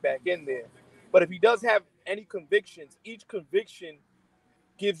able to get back in there. But if he does have any convictions, each conviction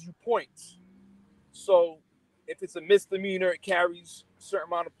gives you points. So if it's a misdemeanor, it carries a certain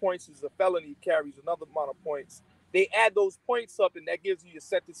amount of points. If it's a felony, it carries another amount of points. They add those points up, and that gives you your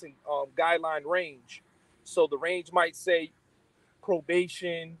sentencing guideline range. So the range might say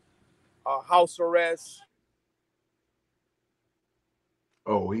probation, house arrest.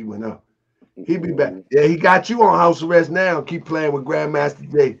 Oh, he went up. He be back. Yeah, he got you on house arrest now. Keep playing with GrandMaster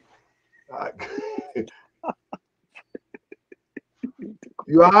Jay.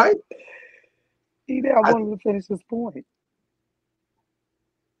 You all right? I wanted to finish this point.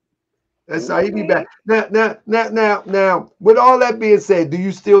 That's how he be back. Now, with all that being said, do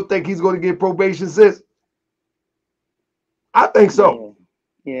you still think he's going to get probation, sis? I think so.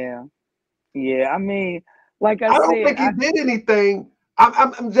 Yeah. I mean, like I said, don't think he did anything.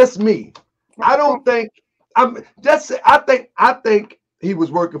 I'm just me. I don't think I think he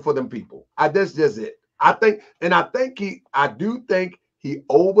was working for them people. That's just it. I do think he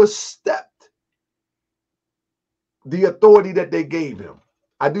overstepped the authority that they gave him.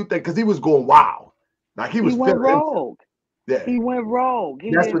 I do think, because he was going wild. Like he went rogue. Yeah. He went rogue.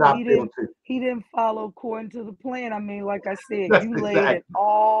 That's what I feel too. He didn't follow according to the plan. I mean, like I said, you laid it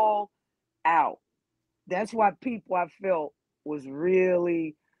all out. That's why people, I felt, was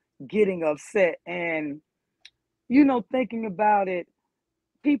really getting upset. And, thinking about it,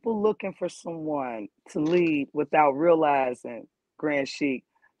 people looking for someone to lead without realizing, Grand Sheik,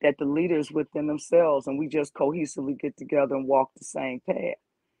 that the leaders within themselves, and we just cohesively get together and walk the same path.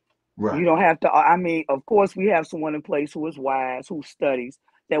 Right. You don't have to, I mean, of course, we have someone in place who is wise, who studies,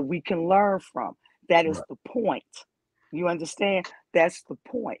 that we can learn from. That is the point. You understand? That's the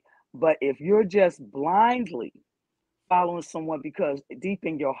point. But if you're just blindly following someone because deep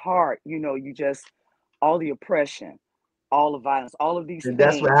in your heart, you just, all the oppression, all the violence, all of these things.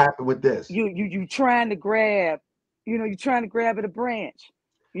 That's what happened with this. You trying to grab, you're trying to grab at a branch,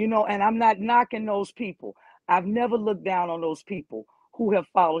 and I'm not knocking those people. I've never looked down on those people who have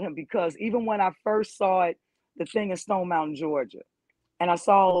followed him, because even when I first saw it, the thing in Stone Mountain, Georgia, and I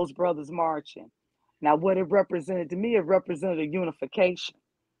saw all those brothers marching. Now, what it represented to me, it represented a unification.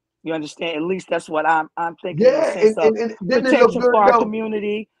 You understand? At least that's what I'm thinking. Yeah, in the sense of protection for our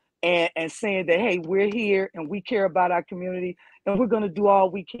community, and saying that, hey, we're here and we care about our community and we're going to do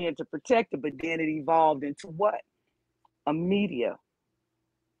all we can to protect it. But then it evolved into what? A media.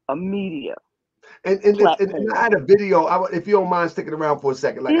 And I had a video. If you don't mind sticking around for a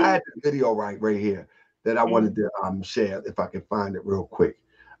second, like I had a video right here that I wanted to share, if I can find it real quick.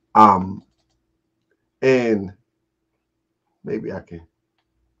 And maybe I can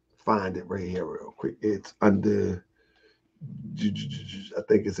find it right here real quick. It's under, I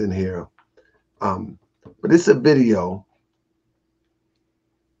think it's in here. But it's a video.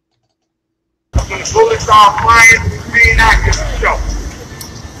 Bullets are flying, reenacting the show.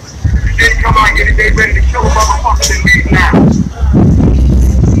 You didn't come out here today ready to kill a motherfucker and leave now.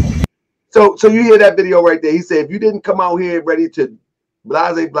 So you hear that video right there. He said, if you didn't come out here ready to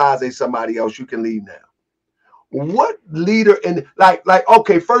blase somebody else, you can leave now. What leader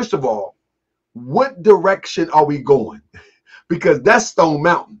okay, first of all, what direction are we going? Because that's Stone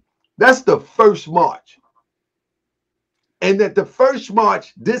Mountain. That's the first march. And at the first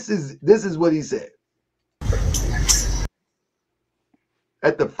march, this is what he said.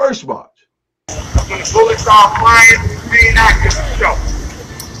 At the first march. Bullets are flying, reenacting the show.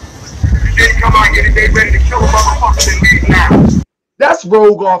 You didn't come out here today ready to kill a motherfucker and leave now. That's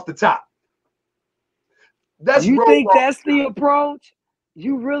rogue off the top. You think that's the approach?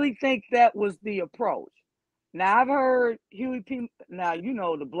 You really think that was the approach? Now I've heard Huey P. Now you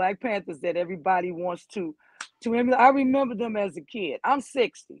know the Black Panthers that everybody wants to emulate. I remember them as a kid. I'm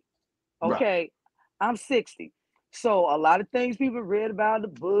 60. Right. Okay, I'm 60. So a lot of things people read about in the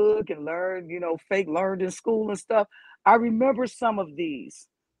book and learned, fake learned in school and stuff. I remember some of these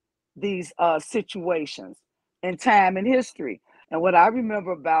situations in time and history. And what I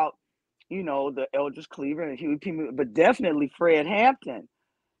remember about, the Eldridge Cleaver and Huey P. But definitely Fred Hampton,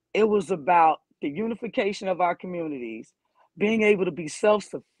 it was about the unification of our communities, being able to be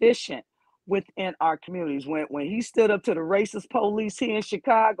self-sufficient within our communities. When he stood up to the racist police here in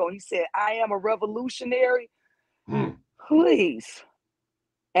Chicago, he said, "I am a revolutionary." Hmm. Please.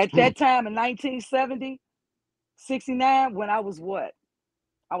 At Hmm. that time in 1970, 69, when I was what?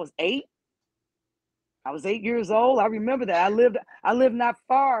 I was 8. I was 8 years old. I remember that. I lived not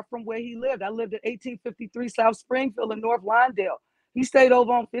far from where he lived. I lived at 1853 South Springfield in North Lawndale. He stayed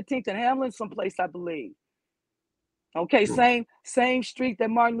over on 15th and Hamlin someplace, I believe. Okay, Hmm. same street that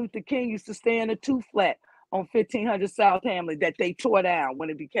Martin Luther King used to stay in a two flat on 1500 South Hamlin that they tore down when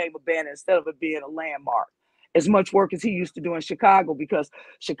it became abandoned instead of it being a landmark. As much work as he used to do in Chicago, because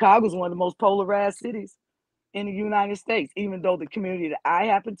Chicago is one of the most polarized cities in the United States, even though the community that I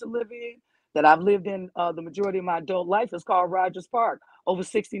happen to live in, that I've lived in the majority of my adult life, is called Rogers Park. Over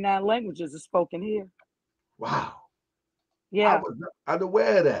 69 languages is spoken here. Wow. I Yeah. was not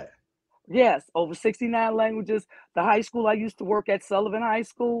unaware of that. Yes, over 69 languages. The high school I used to work at, Sullivan High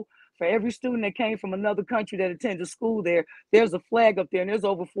School, for every student that came from another country that attended school there, there's a flag up there, and there's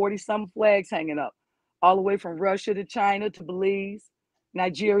over 40 some flags hanging up, all the way from Russia to China to Belize,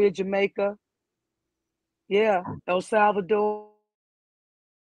 Nigeria, Jamaica, yeah, El Salvador.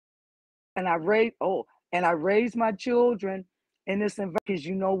 And I raised my children in this environment because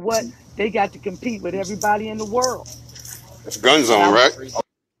you know what? They got to compete with everybody in the world. It's gun And zone, I, right?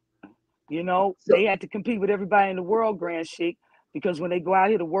 they had to compete with everybody in the world, Grand Sheik, because when they go out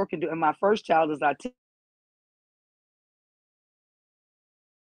here to work and my first child is autistic.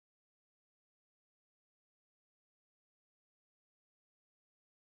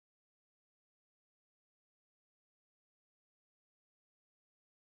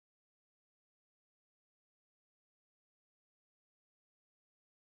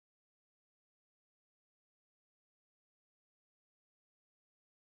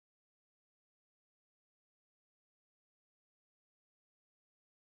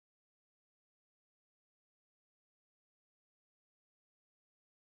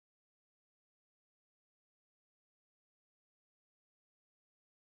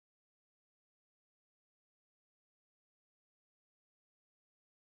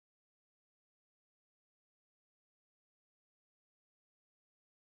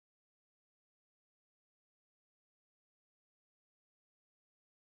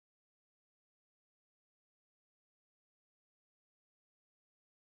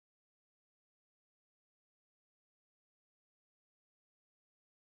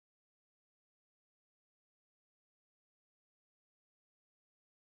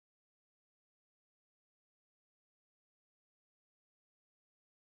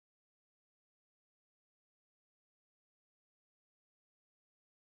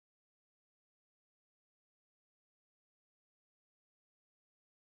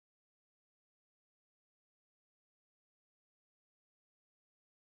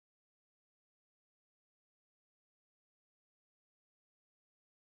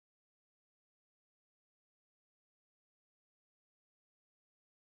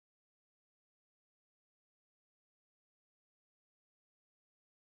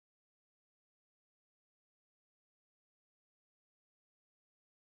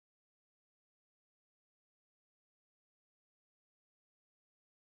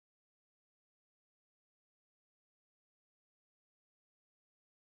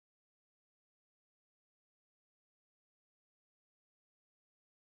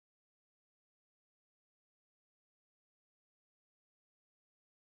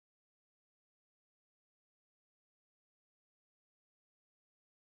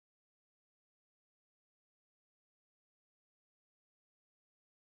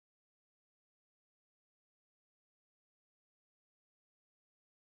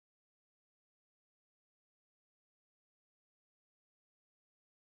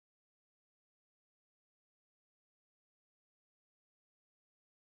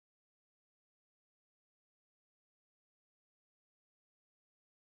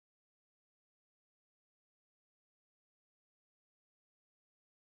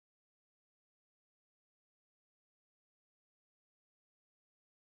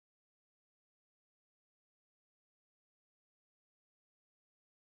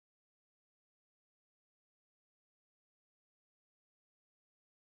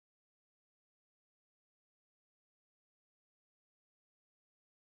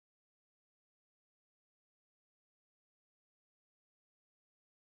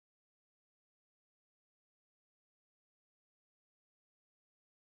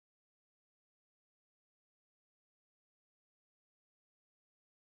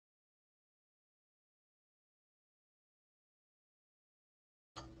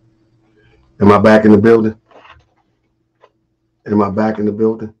 Am I back in the building? Am I back in the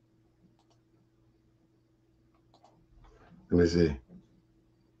building? Let me see.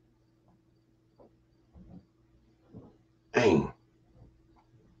 Dang.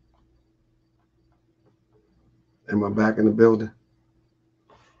 Am I back in the building?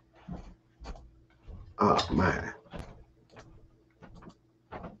 Oh, man.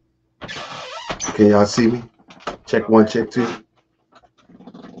 Can y'all see me? Check one, check two.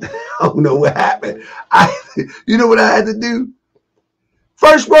 I don't know what happened. You know what I had to do?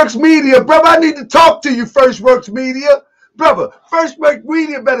 First Works Media, brother, I need to talk to you, First Works Media. Brother, First Works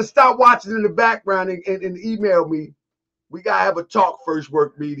Media better stop watching in the background and email me. We got to have a talk, First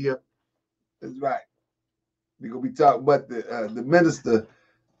Works Media. That's right. We're going to be talking about the minister.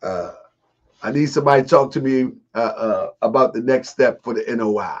 I need somebody to talk to me about the next step for the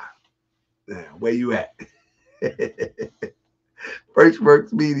NOI. Where you at? First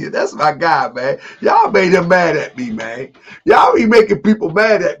Works Media, that's my guy, man. Y'all made him mad at me, man. Y'all be making people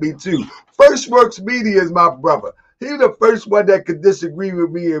mad at me too. First Works Media is my brother. He's the first one that could disagree with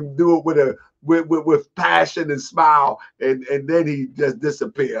me and do it with passion and smile, and then he just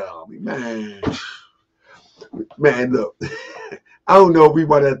disappear on me, man. Man, look, I don't know if we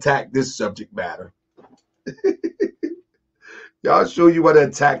want to attack this subject matter. Y'all sure you want to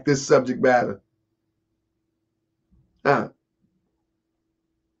attack this subject matter? Huh?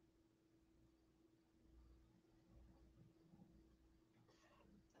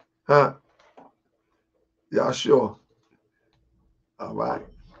 Huh? Y'all sure? All right.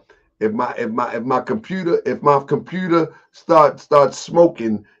 If my computer starts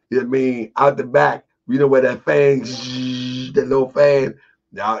smoking, you know what I mean, out the back, you know where that fan, that little fan.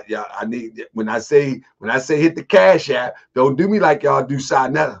 Y'all, I need when I say hit the Cash App, don't do me like y'all do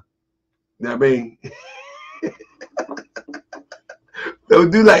Sinetta. You know what I mean?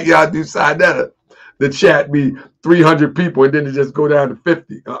 Don't do like y'all do Sinetta. The chat be 300 people and then it just go down to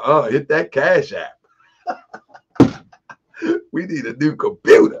 50. Hit that Cash App. We need a new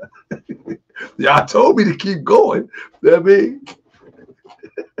computer. Y'all told me to keep going. You know what I mean?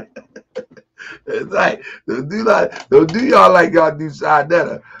 It's like, don't do y'all like y'all do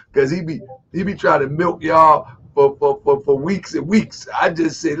Sinetta, because he be trying to milk y'all for weeks and weeks. I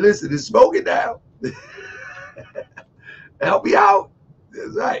just say, listen, it's smoking now. Help me out.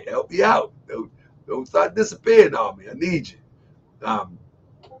 That's right. Help me out. Don't start disappearing on me. I need you.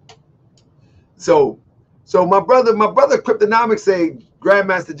 So my brother Cryptonomics say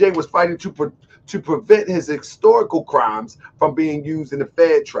Grandmaster Jay was fighting to prevent his historical crimes from being used in the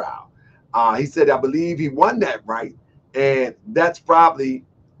Fed trial. He said, I believe he won that right, and that's probably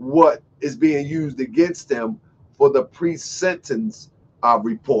what is being used against him for the pre-sentence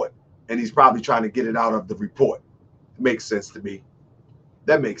report, and he's probably trying to get it out of the report. It makes sense to me.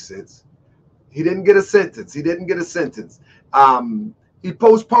 That makes sense. He didn't get a sentence. He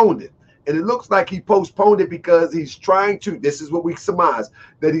postponed it. And it looks like he postponed it because he's trying to, this is what we surmise,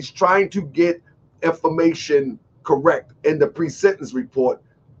 that he's trying to get information correct in the pre-sentence report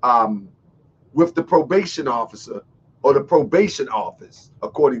with the probation officer or the probation office,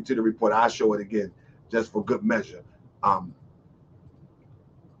 according to the report. I'll show it again just for good measure.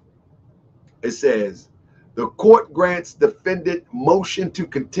 It says, the court grants defendant motion to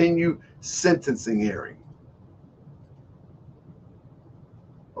continue sentencing hearing.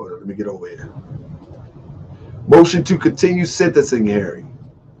 Hold on, let me get over here. Motion to continue sentencing hearing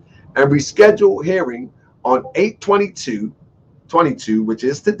and reschedule hearing on 8/22/22, which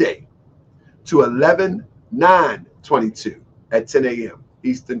is today, to 11/9/22 at 10 a.m.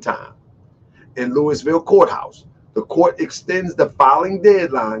 Eastern Time in Louisville Courthouse. The court extends the following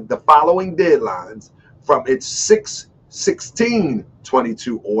deadlines from its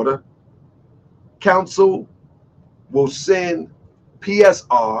 6/16/22 order. Counsel will send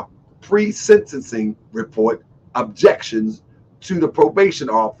PSR pre-sentencing report objections to the probation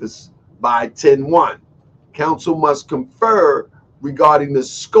office by 10/1. Counsel must confer regarding the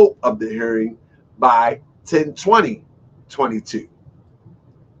scope of the hearing by 10/20/22.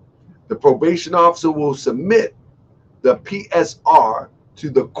 The probation officer will submit the PSR to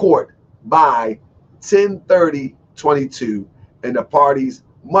the court by 10/30/22, and the parties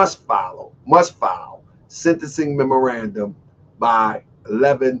must file sentencing memorandum by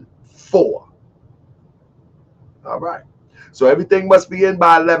 11/4. All right. So everything must be in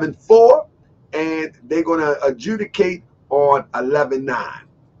by 11/4, and they're going to adjudicate on 11/9.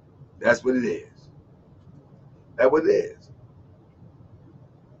 That's what it is. That's what it is.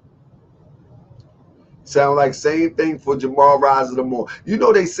 Sound like same thing for Jamal Rise of the Moor. You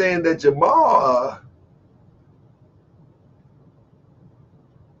know they saying that Jamal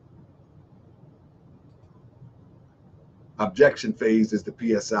Objection phase is the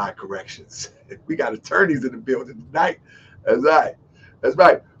PSI corrections. We got attorneys in the building tonight. That's right. That's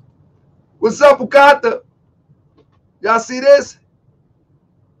right. What's up, Ukata? Y'all see this?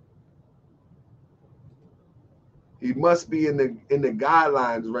 He must be in the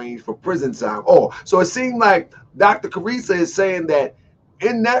guidelines range for prison time. Oh, so it seemed like Dr. Carissa is saying that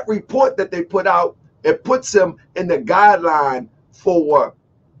in that report that they put out, it puts him in the guideline for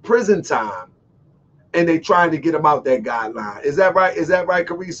prison time, and they trying to get him out that guideline. Is that right? Is that right,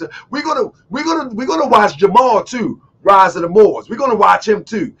 Carissa? We're gonna watch Jamal too. Rise of the Moors. We're gonna watch him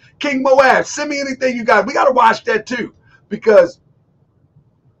too. King Moab, send me anything you got. We gotta watch that too, because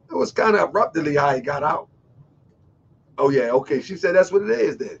it was kind of abruptly how he got out. Oh yeah, okay. She said that's what it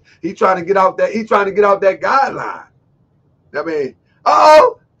is. Then he trying to get out that. He trying to get out that guideline. I mean,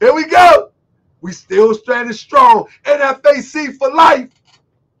 oh, here we go. We still standing strong. NFAC for life.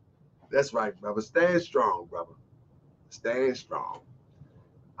 That's right, brother. Stand strong, brother. Stand strong.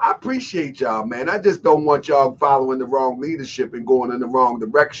 I appreciate y'all, man. I just don't want y'all following the wrong leadership and going in the wrong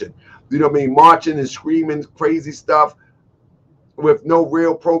direction. You know what I mean? Marching and screaming crazy stuff with no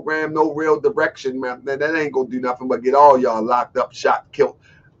real program, no real direction, man. That ain't gonna do nothing but get all y'all locked up, shot, killed,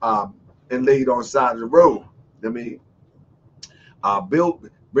 and laid on the side of the road. I mean, if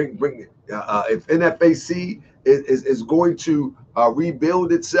NFAC is going to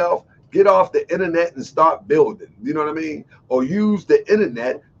rebuild itself, get off the internet and start building. You know what I mean? Or use the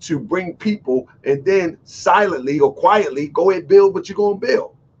internet to bring people, and then silently or quietly go ahead and build what you're gonna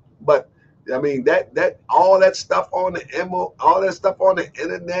build. But I mean, that all that stuff on the all that stuff on the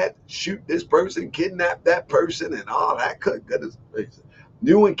internet, shoot this person, kidnap that person, and all that. Goodness gracious.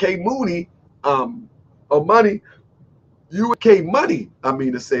 You and K Mooney, Money. You and K Money. I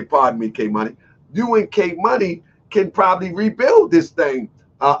mean to say, pardon me, K Money. You and K Money can probably rebuild this thing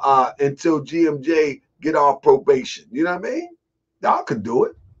until GMJ get off probation. You know what I mean? Y'all can do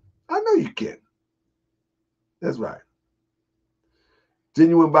it. I know you can. That's right.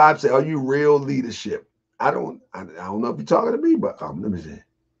 Genuine Vibe say, "Are you real leadership?" I don't know if you're talking to me, but let me see.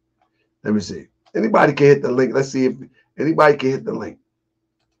 Let me see. Anybody can hit the link. Let's see if anybody can hit the link.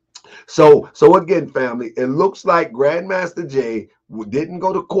 So again, family, it looks like GrandMaster J didn't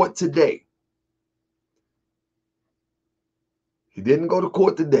go to court today. He didn't go to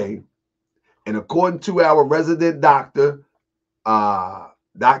court today, and according to our resident doctor,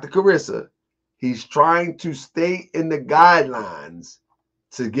 Dr. Carissa, he's trying to stay in the guidelines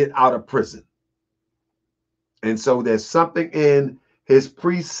to get out of prison. And so there's something in his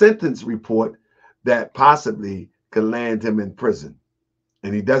pre-sentence report that possibly could land him in prison.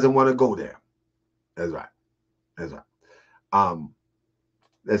 And he doesn't want to go there. That's right. That's right.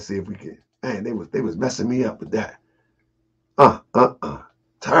 Let's see if we can. Man, they was messing me up with that.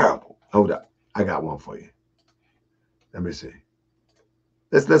 Terrible. Hold up. I got one for you. Let me see.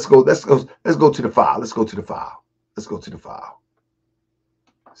 Let's go to the file. Let's go to the file. Let's go to the file.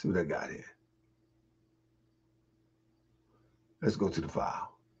 See what I got here. Let's go to the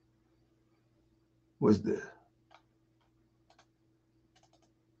file. What's this?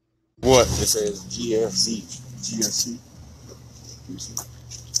 What? It says GFC. GFC.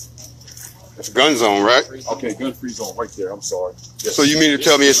 That's gun zone, right? Okay, gun free zone right there. I'm sorry. Yes. So you mean to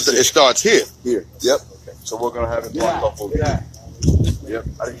tell me it starts here? Here. Yep. Okay. So we're gonna have it blocked off over here. Yep.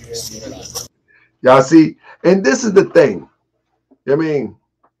 I didn't even see that. Y'all see? And this is the thing. I mean,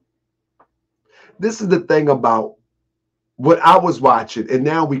 this is the thing about what I was watching, and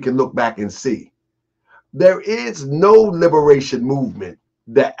now we can look back and see. There is no liberation movement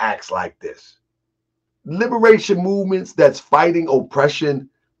that acts like this. Liberation movements that's fighting oppression,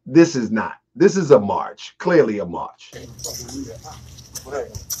 this is not. This is a march, clearly a march. Slide.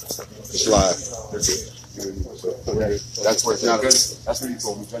 That's where it's not. That's where you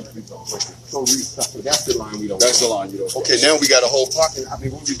go. So that's the line we don't. That's the line you don't. Okay, now we got a whole pocket. I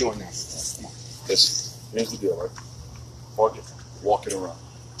mean, what are we doing now? Here's the deal, right? Park it, walk it around.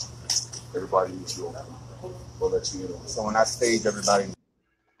 Everybody needs to go. We'll let you know. So on that stage, everybody.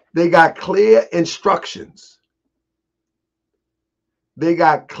 They got clear instructions. They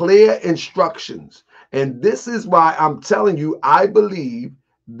got clear instructions. And this is why I'm telling you, I believe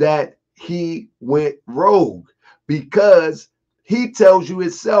that he went rogue, because he tells you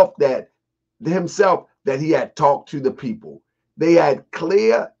himself that he had talked to the people. They had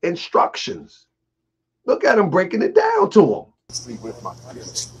clear instructions. Look at him breaking it down to them. Sleep with my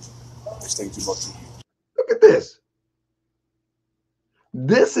feelings. This thing too much to you. Look at this.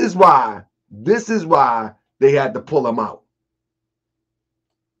 This is why they had to pull him out.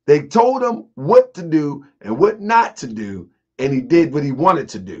 They told him what to do and what not to do, and he did what he wanted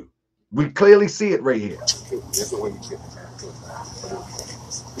to do. We clearly see it right here.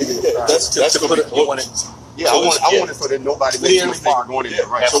 That's to put it. Yeah, I want it so that nobody makes a mistake of going in there,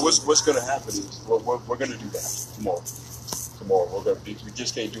 right? So what's going to happen is we're going to do that tomorrow. We're going to. We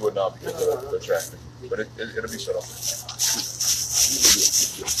just can't do it now because of the traffic, but it'll be shut off.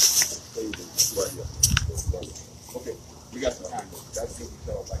 Right here. Okay, we got some time. That's going to be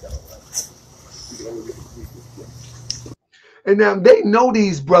shut off like that. And now they know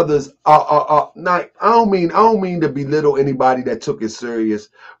these brothers are not. I don't mean to belittle anybody that took it serious,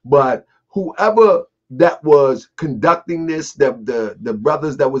 but whoever that was conducting this, the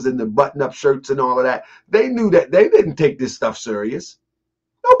brothers that was in the button-up shirts and all of that, they knew that they didn't take this stuff serious.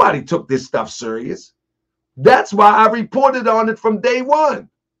 Nobody took this stuff serious. That's why I reported on it from day one.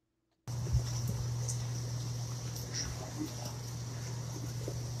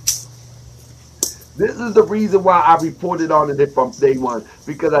 This is the reason why I reported on it from day one,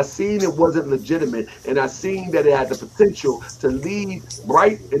 because I seen it wasn't legitimate, and I seen that it had the potential to lead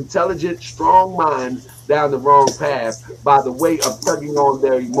bright, intelligent, strong minds down the wrong path by the way of tugging on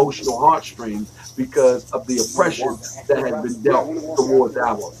their emotional heartstrings because of the oppression that had been dealt towards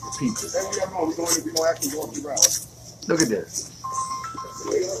our people. Look at this.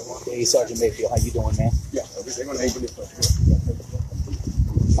 Hey, Sergeant Mayfield, how you doing, man? Yeah, they're going to open it first.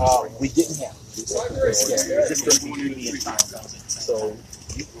 We didn't have just community in town. So,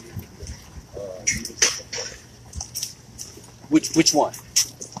 which one?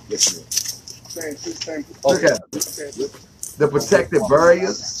 Look at it. The protected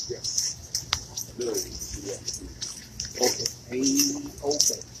barriers.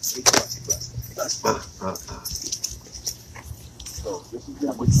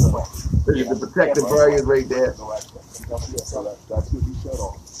 This is the protected barriers right there.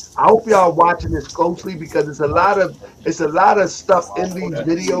 I hope y'all watching this closely because it's a lot of stuff in these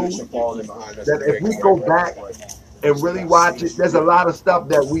videos that if we go back and really watch it, there's a lot of stuff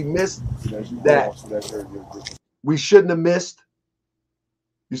that we missed that we shouldn't have missed.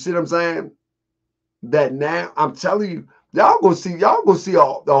 You see what I'm saying? That now I'm telling you, y'all gonna see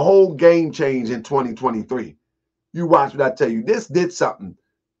the whole game change in 2023. You watch what I tell you. This did something.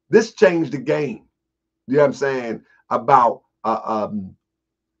 This changed the game. You know what I'm saying? About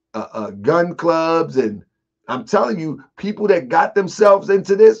gun clubs, and I'm telling you, people that got themselves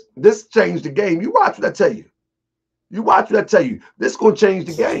into this changed the game. You watch what I tell you. You watch what I tell you. This is gonna change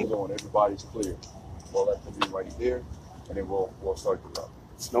the game. Everybody's clear. We'll let them be right there, and then we'll start the route.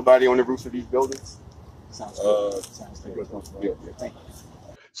 Nobody on the roofs of these buildings? Sounds good. Yeah, thank you.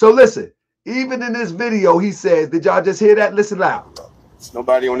 So listen, even in this video, he says, did y'all just hear that? Listen loud.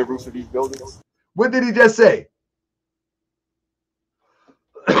 Nobody on the roofs of these buildings? What did he just say?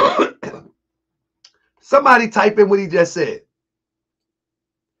 Somebody type in what he just said.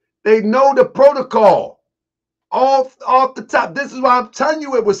 They know the protocol off the top. This is why I'm telling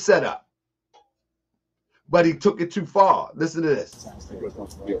you it was set up. But he took it too far. Listen to this.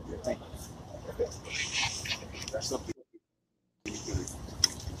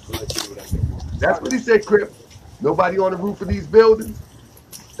 That's what he said, Crip. Nobody on the roof of these buildings.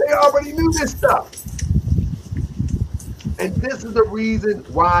 They already knew this stuff. And this is the reason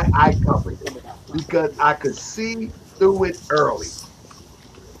why I covered it. Because I could see through it early.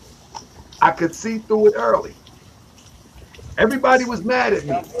 I could see through it early. Everybody was mad at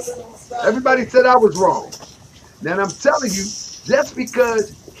me. Everybody said I was wrong. Now I'm telling you, just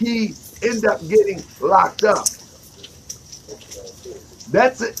because he ended up getting locked up,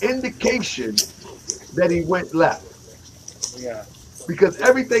 that's an indication that he went left. Yeah. Because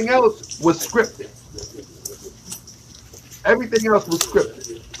everything else was scripted. Everything else was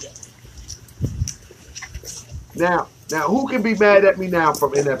scripted. Now, who can be mad at me now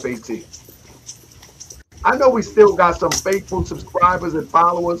from NFAC? I know we still got some faithful subscribers and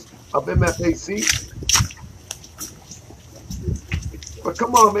followers of NFAC. But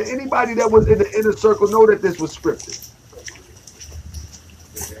come on, man. Anybody that was in the inner circle know that this was scripted.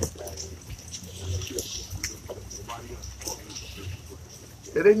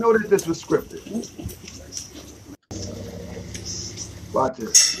 Yeah, they know that this was scripted. Watch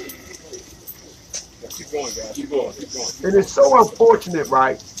this. Keep going, guys. Keep going. And it's so unfortunate,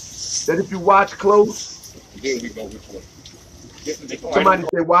 right, that if you watch close, Then we go which one? somebody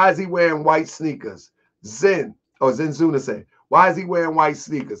said, why is he wearing white sneakers? Zenzuna said, why is he wearing white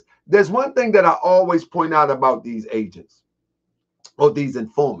sneakers? There's one thing that I always point out about these agents or these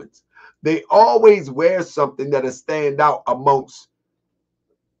informants. They always wear something that'll stand out amongst,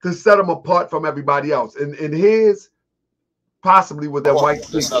 to set them apart from everybody else. And here's possibly with that white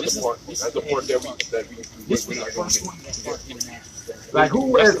That's not sneakers. the part. That's the part that we're not going to make. Like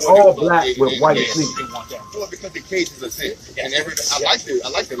who wears all black with white sneakers? Well, because the cage is a thing, and I like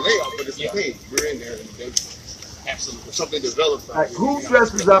the layout, but it's a cage. We're in there, and absolutely something develops. Like who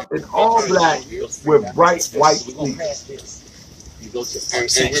dresses up in all black with bright white sneakers? And we're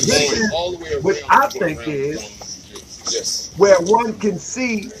going all the way around. What I think is where one can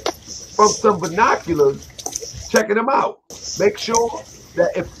see from some binoculars, checking them out. Make sure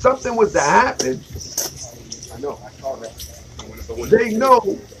that if something was to happen, they know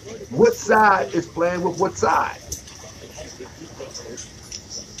what side is playing with what side.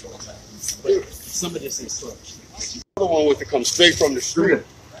 Some of this is clutch. The other one was to come straight from the street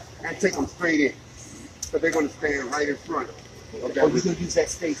and take them straight in. So they're going to stand right in front. Okay. Oh, you're going to use that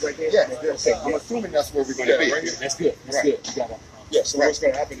stage right there? Yeah, okay. I'm assuming that's where we're going to be. Right here. That's good. That's good. You got it. Yeah, so what's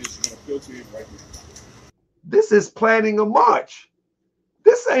going to happen is you're going to filter in right here. This is planning a march.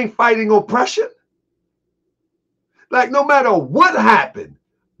 This ain't fighting oppression. Like no matter what happened,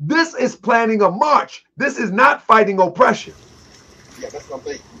 this is planning a march. This is not fighting oppression. Yeah, that's what I'm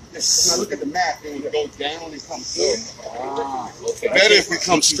thinking. When I look at the map, and it goes down and comes in. Okay. Better if we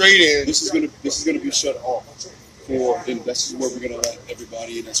come straight in. This is gonna be shut off. Then that's where we're gonna let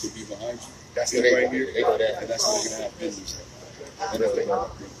everybody in. That's gonna be behind you. That's right here. And that's where we're gonna have business. Okay.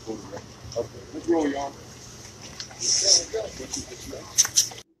 Let's roll, y'all.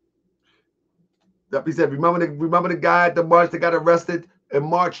 He said, remember the guy at the march that got arrested in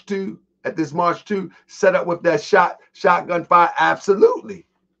March 2, at this March 2, set up with that shotgun fire? Absolutely.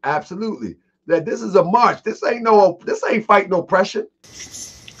 Absolutely. That this is a march. This ain't fighting oppression.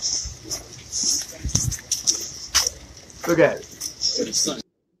 Look at it.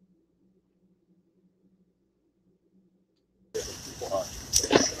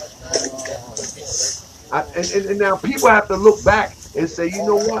 And now people have to look back and say, you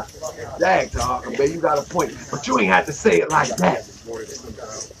know what? Dang, Talk, man, you got a point. But you ain't have to say it like that.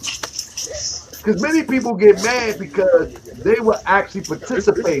 Because many people get mad because they were actually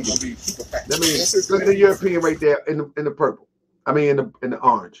participating. I mean, look at the European right there in the purple. I mean, in the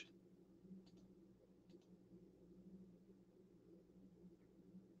orange.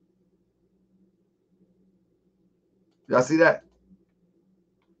 Y'all see that?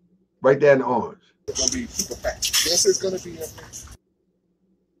 Right there in the orange. It's going to be super fat. This is going to be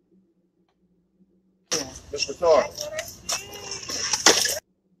Mr. Thor.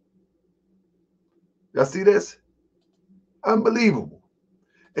 Y'all see this? Unbelievable.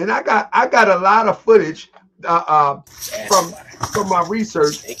 And I got a lot of footage from my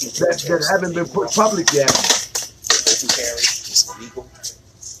research that haven't been put public yet.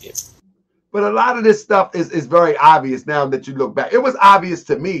 But a lot of this stuff is very obvious now that you look back. It was obvious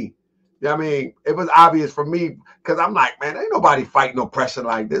to me. I mean, it was obvious for me because I'm like, man, ain't nobody fighting oppression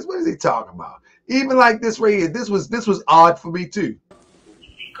like this. What is he talking about? Even like this right here, this was odd for me too.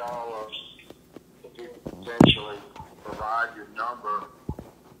 Call us if you potentially provide your number.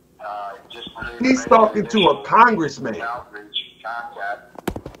 He's talking to a congressman.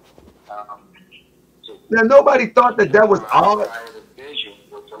 Now nobody thought that was odd.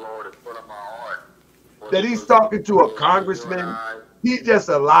 That he's talking to a congressman. He's just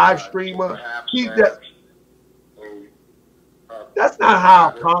a live streamer. That's not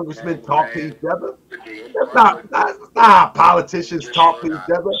how congressmen talk to each other. That's not how politicians talk to each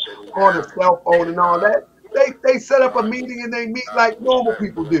other on a cell phone and all that. They set up a meeting and they meet like normal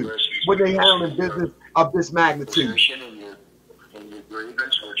people do when they handling business of this magnitude. In your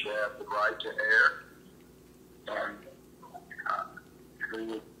grievance, which you have the right to air, and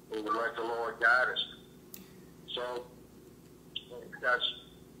we would let the Lord guide us. So that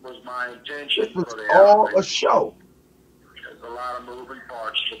was my intention. This was all a show. There's a lot of moving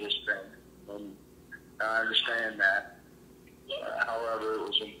parts to this thing, and I understand that. However, it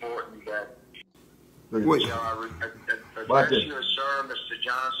was important that Wait. address you as Sir, Mr.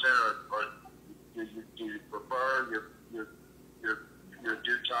 Johnson, or do you prefer your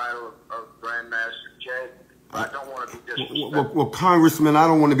due title of GrandMaster J? I don't want to be disrespectful. Well, Congressman, I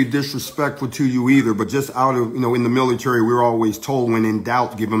don't want to be disrespectful to you either, but just out of, in the military, we're always told when in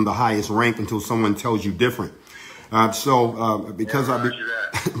doubt, give them the highest rank until someone tells you different. Because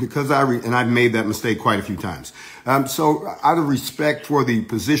I've made that mistake quite a few times. So out of respect for the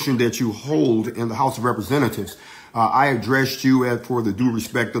position that you hold in the House of Representatives, I addressed you for the due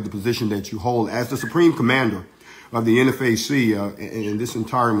respect of the position that you hold as the Supreme Commander of the NFAC and this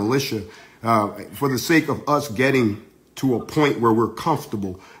entire militia. For the sake of us getting to a point where we're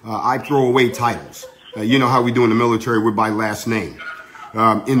comfortable, I throw away titles. You know how we do in the military, we're by last name.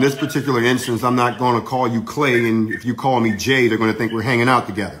 In this particular instance, I'm not going to call you Clay, and if you call me Jay, they're going to think we're hanging out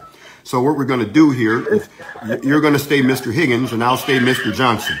together. So what we're going to do here is you're going to stay Mr. Higgins, and I'll stay Mr.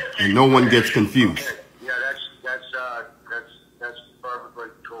 Johnson, and no one gets confused. Yeah, that's perfectly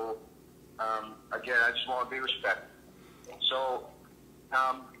cool. Again, I just want to be respectful. So,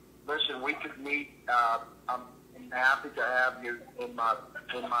 listen, we could meet. I'm happy to have you in my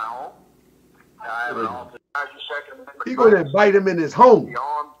home. I have an office. He's going to invite him in his home.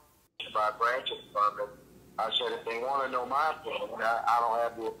 Beyond my branch department, I said if they want to know my opinion, I don't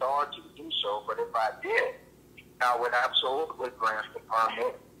have the authority to do so. But if I did, I would absolutely grant the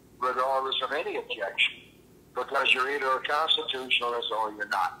permit, regardless of any objection, because you're either a constitutionalist or you're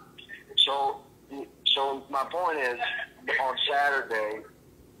not. So my point is, on Saturday,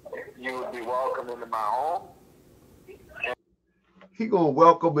 you would be welcome into my home. He gonna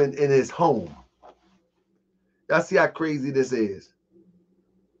welcome him in his home. Y'all see how crazy this is?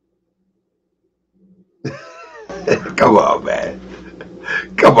 Come on, man.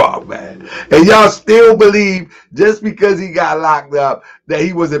 Come on, man. And y'all still believe just because he got locked up that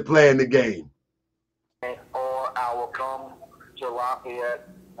he wasn't playing the game. Or I will come to Lafayette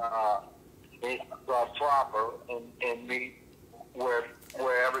proper and meet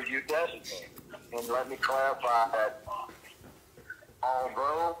wherever you designate. And let me clarify that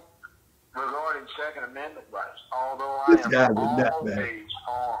although regarding Second Amendment rights, although I am always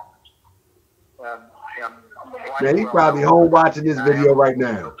armed, man, he's probably home watching this video right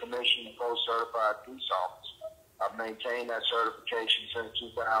now. Commission post-certified peace officer. I've maintained that certification since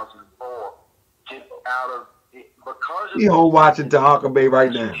 2004. He's home watching Tahaka Bay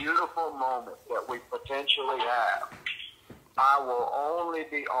right now. Beautiful moment that we potentially have. I will only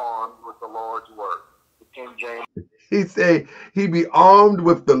be armed with the Lord's word. The King James. He said he be armed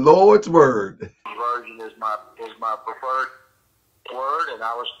with the Lord's word. Version is my preferred word, and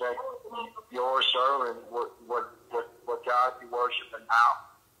I respect yours, sir, and what God you worship and how.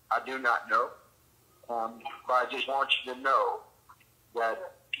 I do not know, but I just want you to know that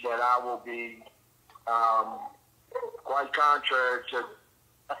I will be quite contrary to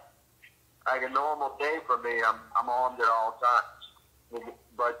like a normal day for me. I'm armed at all times,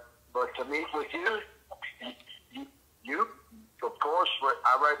 but to meet with you, of course,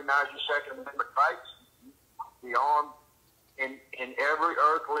 I recognize your Second Amendment rights. Be armed in every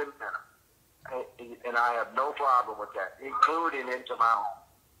earthly manner, and I have no problem with that, including into my home.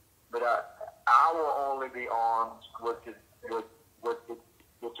 But I will only be armed with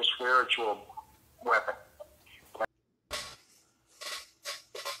the spiritual weapon.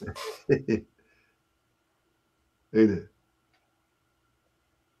 Hey there.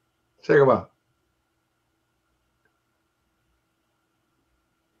 Check him out.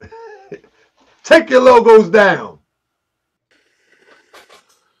 Take your logos down.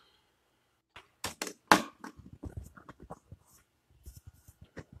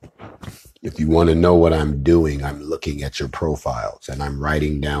 If you want to know what I'm doing, I'm looking at your profiles and I'm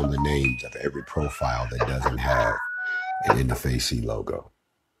writing down the names of every profile that doesn't have an NFAC logo.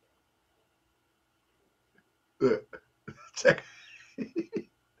 Check. If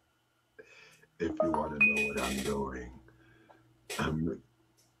you want to know what I'm doing,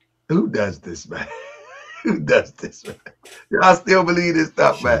 who does this, man? Who does this, man? Y'all still believe this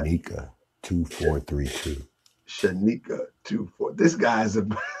stuff, man? Shanika 2432. Shanika 24. This guy's a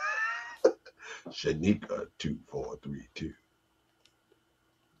Shanika 2432.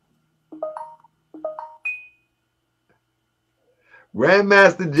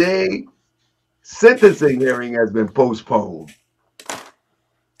 GrandMaster J sentencing hearing has been postponed.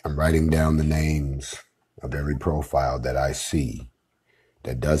 I'm writing down the names of every profile that I see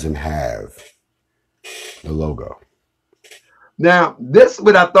that doesn't have the logo. Now, this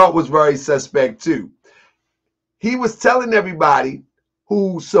what I thought was very suspect too. He was telling everybody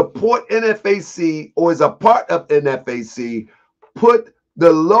who support NFAC or is a part of NFAC, put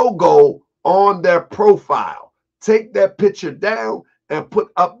the logo on their profile. Take that picture down and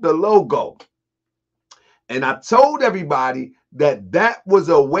put up the logo. And I told everybody that that was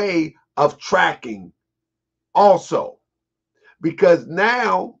a way of tracking also, because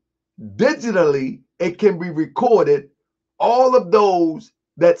now digitally it can be recorded. All of those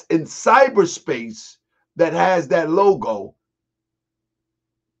that's in cyberspace that has that logo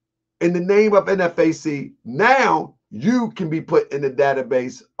in the name of NFAC, now you can be put in the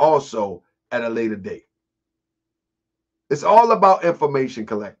database also at a later date. It's all about information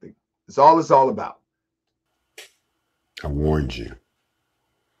collecting. It's all about. I warned you.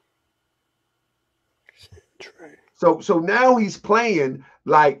 So now he's playing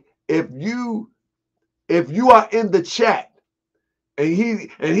like if you are in the chat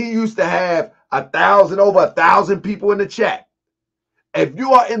and he used to have over 1,000 people in the chat. If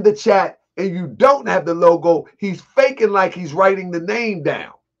you are in the chat and you don't have the logo, he's faking like he's writing the name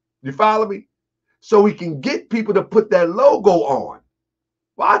down. You follow me? So he can get people to put that logo on.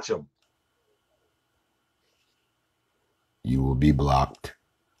 Watch him. You will be blocked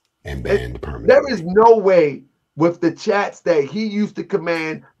and banned permanently. There is no way with the chats that he used to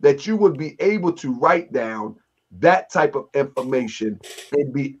command that you would be able to write down that type of information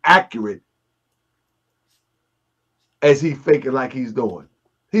and be accurate as he faking like he's doing.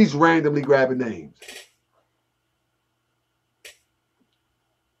 He's randomly grabbing names.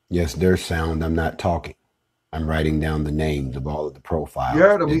 Yes, there's sound. I'm not talking. I'm writing down the names of all of the profiles. You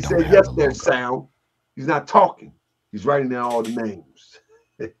heard him. He said, yes, there's sound. He's not talking. He's writing down all the names.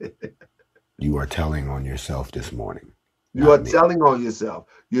 You are telling on yourself this morning. You are telling on yourself.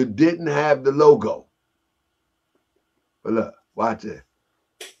 You didn't have the logo. But look, watch it.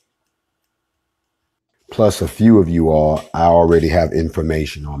 Plus, a few of you all, I already have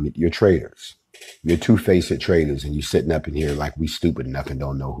information on me. You're traders. You're two-faced traders, and you're sitting up in here like we stupid enough and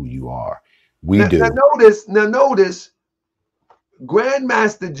don't know who you are. We do. Now notice,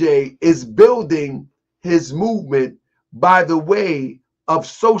 GrandMaster J is building his movement by the way of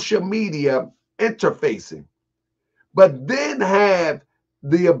social media interfacing, but then have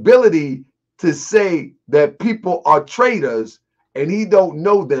the ability to say that people are traders and he don't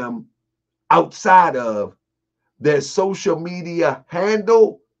know them outside of their social media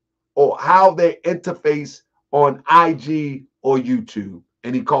handle or how they interface on IG or YouTube,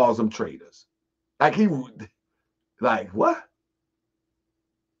 and he calls them traders. Like what?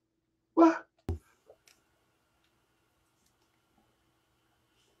 What?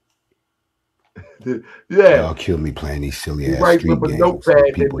 Yeah. Y'all kill me playing these silly ass street games.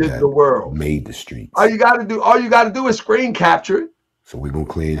 People that made the streets. All you gotta do is screen capture it. So we're gonna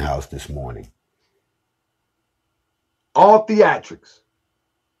clean house this morning. All theatrics.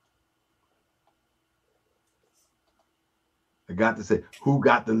 I got to say, who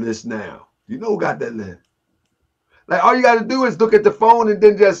got the list now? You know who got that list? Like all you got to do is look at the phone and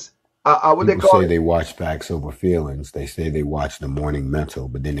then just what they call it. They watch Facts Over Feelings. They say they watch the Morning Mental,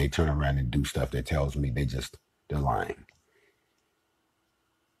 but then they turn around and do stuff that tells me they're lying.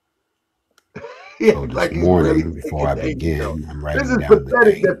 Yeah, so this like morning, really before I begin, I'm writing this is down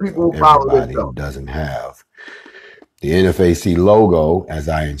pathetic that people follow this everybody who doesn't have the NFAC logo as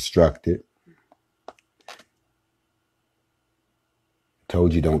I instructed.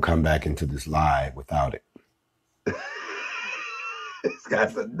 Told you don't come back into this live without it. This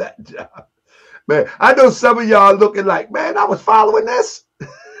guy's a nut job. Man, I know some of y'all looking like, man, I was following this.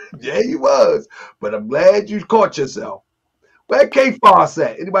 Yeah, you was. But I'm glad you caught yourself. Where K-Foss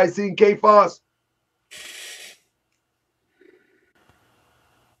at? Anybody seen K-Foss?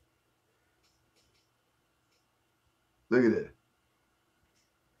 Look at it.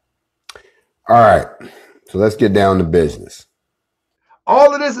 All right. So let's get down to business.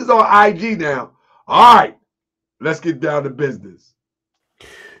 All of this is on IG now. All right. Let's get down to business.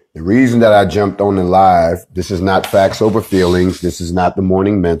 The reason that I jumped on the live, this is not Facts Over Feelings. This is not the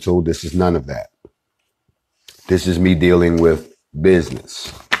Morning Mental. This is none of that. This is me dealing with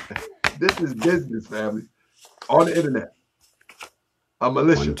business. This is business, family. On the internet. A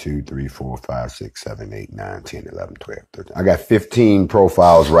militia. 1, 2, 3, 4, 5, 6, 7, 8, 9, 10, 11, 12, 13. I got 15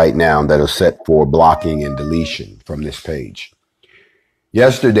 profiles right now that are set for blocking and deletion from this page.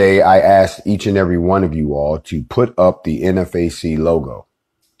 Yesterday, I asked each and every one of you all to put up the NFAC logo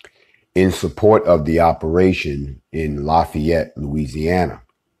in support of the operation in Lafayette, Louisiana.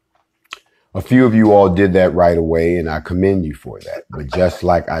 A few of you all did that right away, and I commend you for that. But just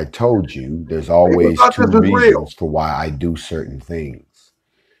like I told you, there's always two reasons for why I do certain things.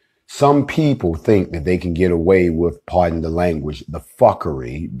 Some people think that they can get away with, pardon the language, the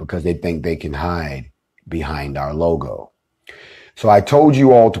fuckery, because they think they can hide behind our logo. So I told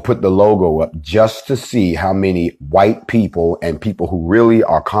you all to put the logo up just to see how many white people and people who really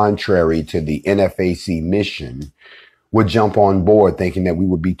are contrary to the NFAC mission would jump on board thinking that we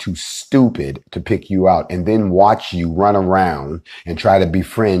would be too stupid to pick you out and then watch you run around and try to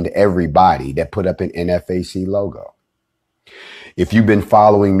befriend everybody that put up an NFAC logo. If you've been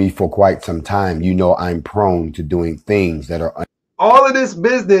following me for quite some time, you know I'm prone to doing things that are... All of this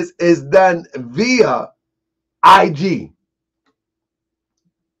business is done via IG.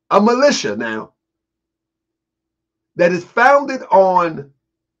 A militia now that is founded on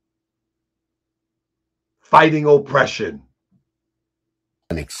fighting oppression.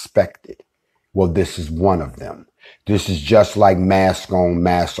 Unexpected. Well, this is one of them. This is just like mask on,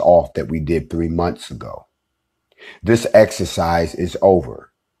 mask off that we did 3 months ago. This exercise is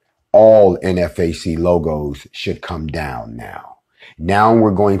over. All NFAC logos should come down now. Now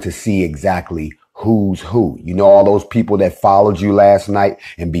we're going to see exactly who's who. You know, all those people that followed you last night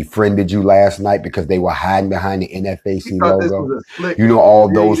and befriended you last night because they were hiding behind the NFAC logo. You know,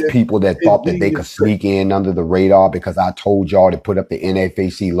 all those people that thought that they could sneak in under the radar because I told y'all to put up the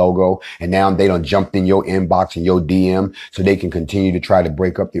NFAC logo, and now they done jumped in your inbox and your DM so they can continue to try to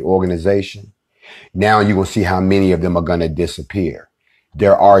break up the organization. Now you're going to see how many of them are going to disappear.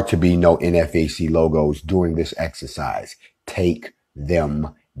 There are to be no NFAC logos during this exercise. Take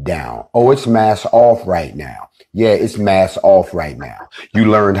them down. Oh, it's mask off right now. Yeah, it's mask off right now. You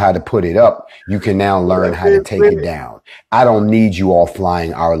learned how to put it up. You can now learn how to take it down. I don't need you all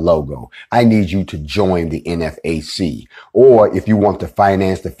flying our logo. I need you to join the NFAC. Or if you want to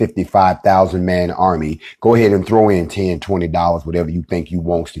finance the 55,000 man army, go ahead and throw in $10, $20, whatever you think you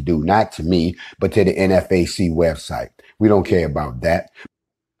wants to do. Not to me, but to the NFAC website. We don't care about that.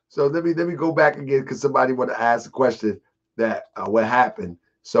 So let me go back again because somebody want to ask a question that what happened.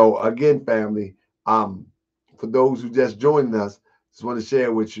 So again, family, for those who just joined us, just want to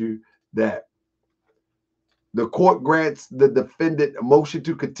share with you that the court grants the defendant a motion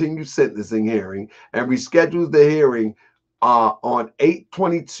to continue sentencing hearing and reschedules the hearing on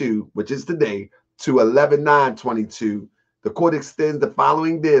 8/22, which is today, to 11/9/22. The court extends the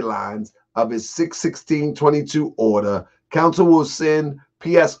following deadlines of its 6/16/22 order. Counsel will send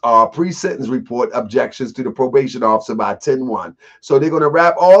PSR, pre-sentence report, objections to the probation officer by 10/1. So they're going to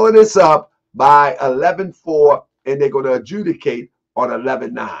wrap all of this up by 11/4, and they're going to adjudicate on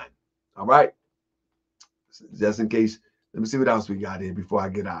 11/9. All right? Just in case, let me see what else we got here before I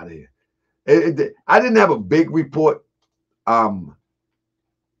get out of here. I didn't have a big report. Hold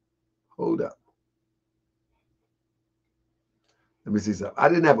up. Let me see something. I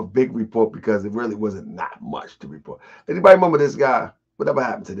didn't have a big report because it really wasn't not much to report. Anybody remember this guy? Whatever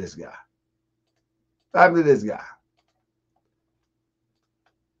happened to this guy? What happened to this guy?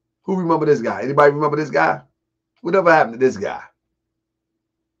 Who remember this guy? Anybody remember this guy? Whatever happened to this guy?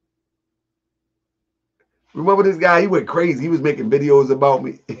 Remember this guy? He went crazy. He was making videos about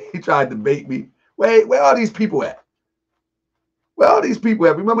me. He tried to bait me. Wait, where are these people at? Where are these people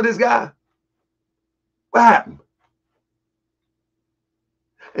at? Remember this guy? What happened?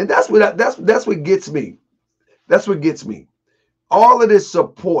 And that's what gets me. That's what gets me. All of this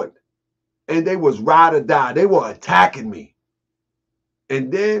support, and they was ride or die. They were attacking me. And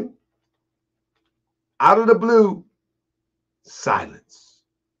then, out of the blue, silence.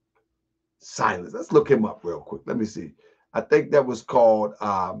 Silence. Let's look him up real quick. Let me see. I think that was called,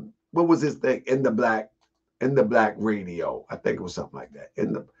 what was his thing? In the Black Radio. I think it was something like that. It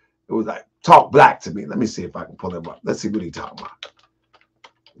was like, talk black to me. Let me see if I can pull him up. Let's see what he's talking about.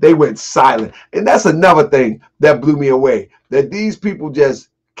 They went silent. And that's another thing that blew me away. That these people just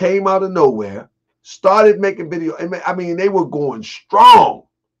came out of nowhere, started making videos. I mean, they were going strong.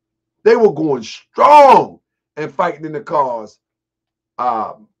 They were going strong and fighting in the cause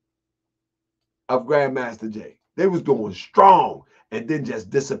of GrandMaster J. They was going strong and then just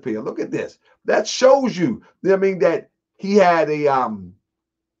disappear. Look at this. That shows you, I mean, that he had a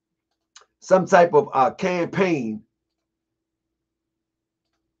some type of campaign.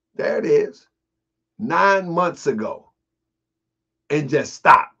 There it is, 9 months ago, and just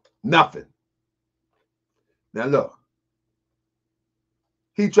stopped. Nothing. Now look,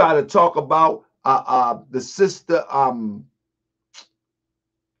 he tried to talk about the sister.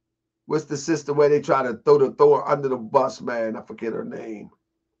 What's the sister where they try to throw her under the bus, man? I forget her name.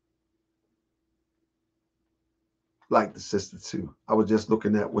 Like the sister too. I was just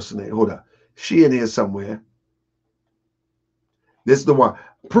looking at what's her name. Hold up, she in here somewhere. This is the one.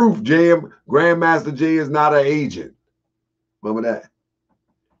 Proof, GrandMaster J is not an agent. Remember that?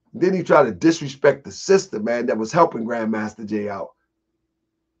 Then he tried to disrespect the sister, man, that was helping GrandMaster J out.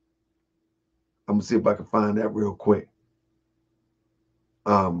 I'm going to see if I can find that real quick.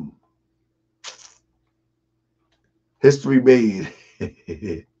 History made.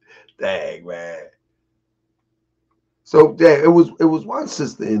 Dang, man. So, yeah, it was one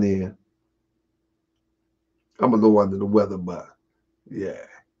sister in here. I'm a little under the weather, but yeah.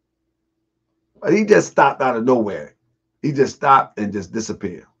 But he just stopped out of nowhere. He just stopped and just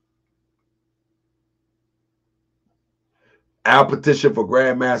disappeared. Our petition for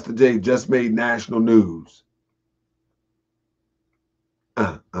GrandMaster J just made national news.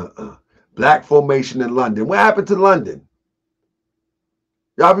 Black formation in London. What happened to London?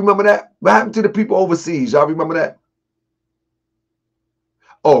 Y'all remember that? What happened to the people overseas? Y'all remember that?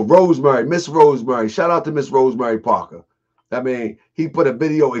 Oh, Rosemary, Miss Rosemary. Shout out to Miss Rosemary Parker. I mean, he put a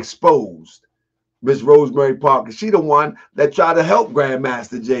video exposed Miss Rosemary Parker. She the one that tried to help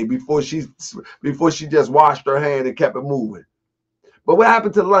Grandmaster Jay before she just washed her hand and kept it moving. But what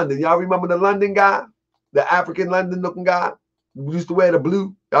happened to London? Y'all remember the London guy? The African London looking guy who used to wear the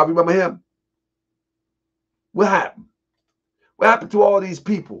blue? Y'all remember him? What happened? What happened to all these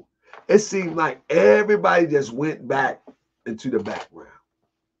people? It seemed like everybody just went back into the background.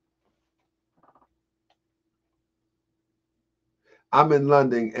 I'm in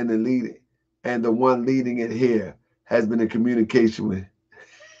London, and the one leading it here has been in communication with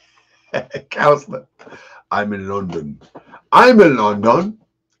counselor. I'm in London. I'm in London.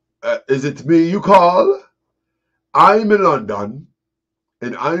 Is it me you call? I'm in London,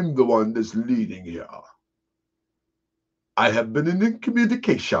 and I'm the one that's leading here. I have been in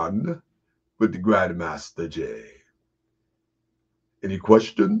communication with the GrandMaster J. Any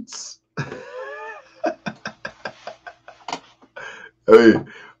questions? Hey,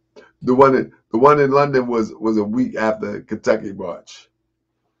 the one in London was a week after Kentucky March.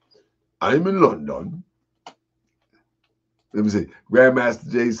 I'm in London. Let me see. Grandmaster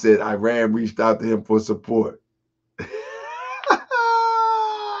J said Iran reached out to him for support.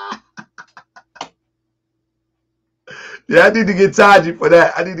 Yeah, I need to get Taji for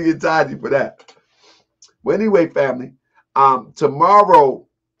that. Well, anyway, family, tomorrow,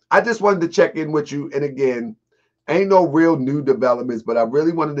 I just wanted to check in with you. And again, ain't no real new developments, but I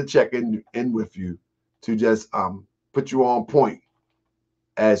really wanted to check in with you to just put you on point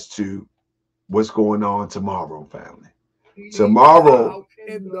as to what's going on tomorrow, family. Tomorrow,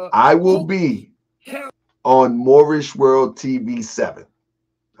 I will be on Moorish World TV 7.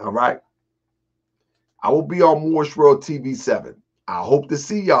 All right? I will be on Moorish World TV 7. I hope to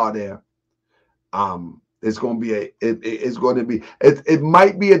see y'all there. It's going to be it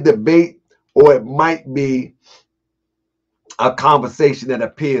might be a debate, or it might be a conversation that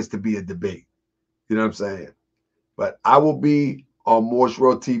appears to be a debate. You know what I'm saying? But I will be on Moorish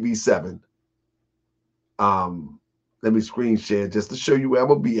World TV 7. Let me screen share just to show you where I'm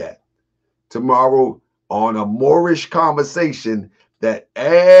going to be at. Tomorrow on a Moorish conversation that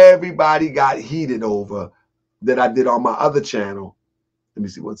everybody got heated over that I did on my other channel. Let me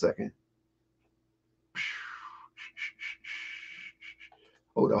see 1 second.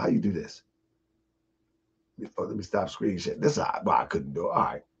 Hold on, how you do this? Let me stop screen sharing. This I couldn't do it.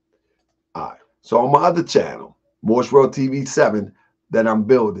 All right. So on my other channel, Moorish World TV 7, that I'm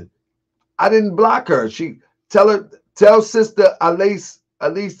building, I didn't block her. Tell Sister Elise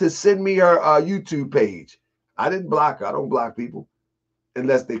to send me her YouTube page. I didn't block her. I don't block people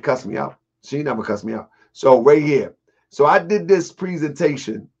unless they cuss me out. She never cussed me out. So right here. So I did this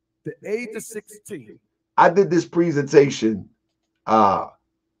presentation. The age of 16. I did this presentation on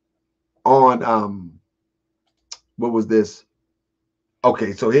what was this?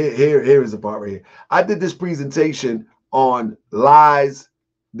 Okay, so here is the part right here. I did this presentation on lies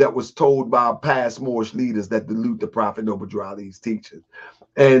that was told by past Moorish leaders that dilute the Prophet Noble Drew Ali's teaching.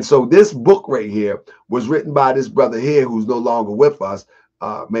 And so this book right here was written by this brother here who's no longer with us,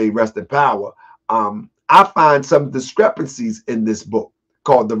 may rest in power. I find some discrepancies in this book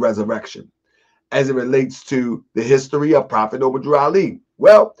called The Resurrection as it relates to the history of Prophet Noble Drew Ali.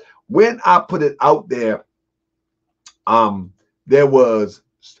 Well, when I put it out there, there was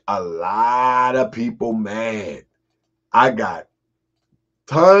a lot of people mad. I got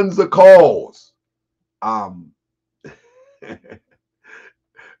tons of calls. I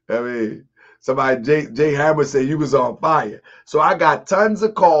mean, somebody, Jay Hammer said you was on fire. So I got tons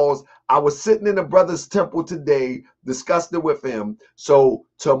of calls. I was sitting in the brother's temple today, discussing it with him. So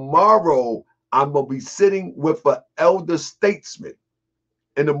tomorrow, I'm going to be sitting with an elder statesman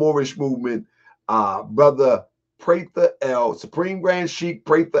in the Moorish movement, Brother Prather L, Supreme Grand Sheikh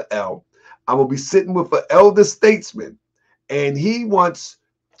Prather L. I'm going to be sitting with an elder statesman, and he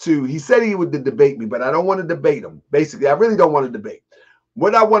said he would debate me, but I don't want to debate him. Basically, I really don't want to debate.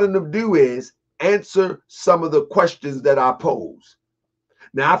 What I want him to do is answer some of the questions that I pose.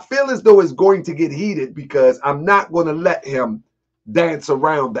 Now, I feel as though it's going to get heated because I'm not going to let him dance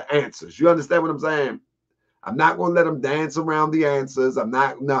around the answers. You understand what I'm saying? I'm not going to let him dance around the answers. I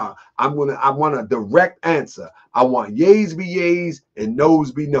want a direct answer. I want yays be yays and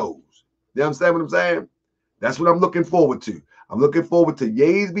no's be no's. You understand what I'm saying? That's what I'm looking forward to. I'm looking forward to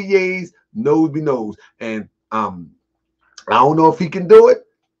yays be yays, no's be no's. And I don't know if he can do it,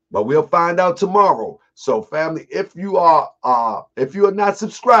 but we'll find out tomorrow. So family, if you are not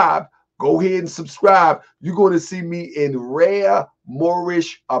subscribed, go ahead and subscribe. You're going to see me in rare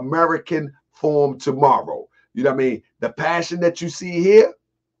Moorish American form tomorrow. You know what I mean? The passion that you see here,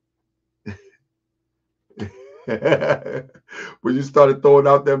 When you started throwing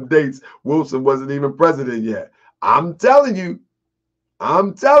out them dates, Wilson wasn't even president yet. I'm telling you,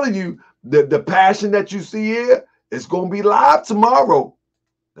 the passion that you see here is going to be live tomorrow.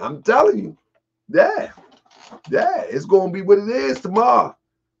 I'm telling you. Yeah, it's going to be what it is tomorrow.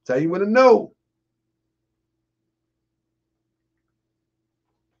 Tell you what to know.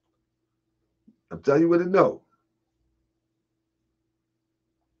 I'm telling you what to know.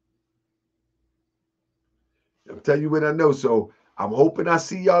 I'm telling you what I know. So I'm hoping I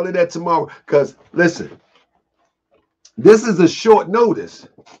see y'all in that tomorrow. Because listen, this is a short notice.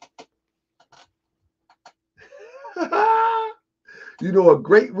 You know, a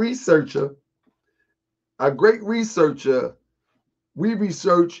great researcher, we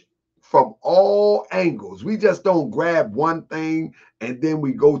research from all angles. We just don't grab one thing and then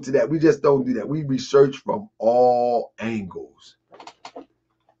we go to that. We just don't do that. We research from all angles.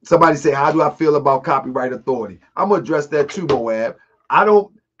 Somebody say, how do I feel about copyright authority? I'm going to address that too, Moab.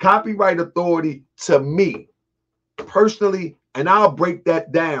 Copyright authority to me personally, and I'll break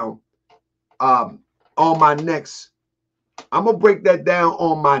that down on my next, I'm going to break that down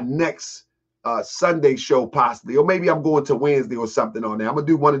on my next Sunday show possibly, or maybe I'm going to Wednesday or something on there. I'm going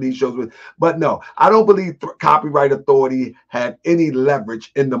to do one of these shows with, but no, I don't believe copyright authority had any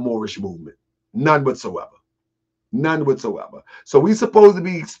leverage in the Moorish movement. None whatsoever. None whatsoever. So we're supposed to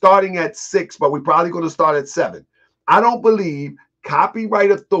be starting at 6, but we're probably going to start at 7. I don't believe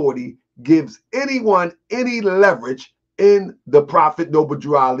copyright authority gives anyone any leverage in the Prophet Noble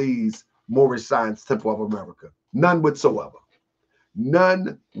Drew Ali's Moorish Science Temple of America. None whatsoever.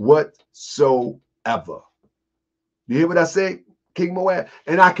 None whatsoever. You hear what I say, King Moab?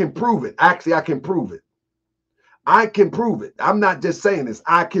 And I can prove it. Actually, I can prove it. I can prove it. I'm not just saying this.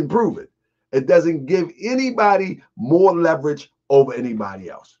 I can prove it. It doesn't give anybody more leverage over anybody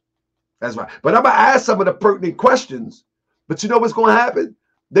else. That's right. But I'm going to ask some of the pertinent questions. But you know what's going to happen?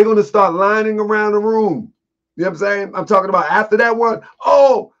 They're going to start lining around the room. You know what I'm saying? I'm talking about after that one.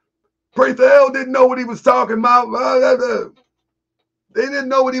 Oh, Prather L didn't know what he was talking about. They didn't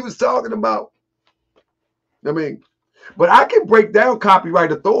know what he was talking about. I mean, but I can break down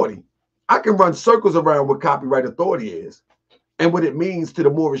copyright authority. I can run circles around what copyright authority is and what it means to the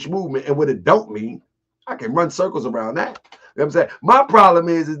Moorish movement and what it don't mean. I can run circles around that. You know what I'm saying? My problem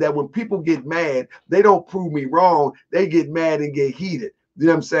is that when people get mad, they don't prove me wrong. They get mad and get heated. You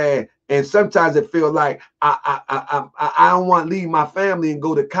know what I'm saying? And sometimes it feels like I don't want to leave my family and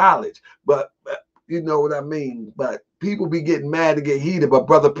go to college. But you know what I mean? But people be getting mad and get heated. But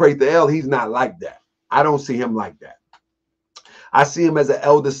Brother Prather L, he's not like that. I don't see him like that. I see him as an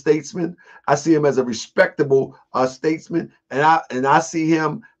elder statesman. I see him as a respectable statesman. And I see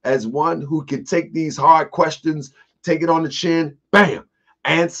him as one who can take these hard questions, take it on the chin, bam,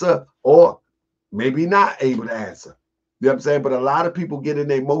 answer, or maybe not able to answer. You know what I'm saying? But a lot of people get in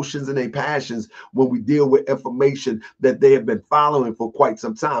their emotions and their passions when we deal with information that they have been following for quite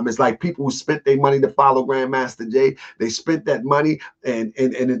some time. It's like people who spent their money to follow GrandMaster Jay. They spent that money and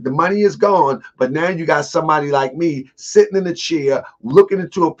the money is gone. But now you got somebody like me sitting in a chair, looking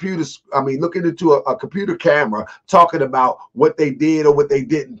into a computer camera, talking about what they did or what they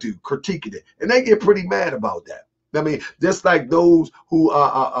didn't do, critiquing it. And they get pretty mad about that. I mean, just like those who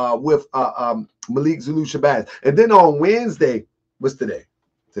with Malik Zulu Shabazz. And then on Wednesday, what's today?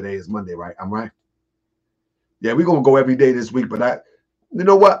 Today is Monday, right? I'm right. Yeah, we're gonna go every day this week, but you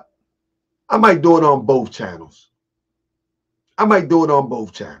know what? I might do it on both channels. I think I might do it on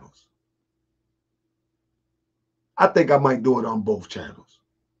both channels.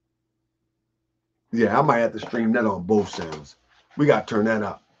 Yeah, I might have to stream that on both channels. We gotta turn that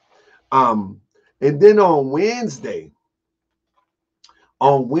up. And then on Wednesday,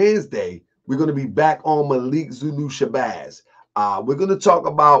 we're going to be back on Malik Zulu Shabazz. We're going to talk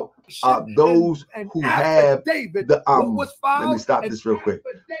about those who have the let me stop this real quick.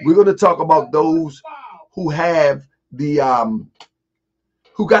 We're going to talk about those who have the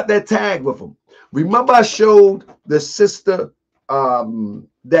who got that tag with them. Remember, I showed the sister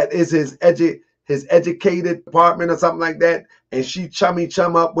that is his educated apartment or something like that, and she chum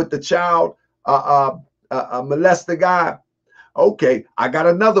up with the child molester guy. Okay, I got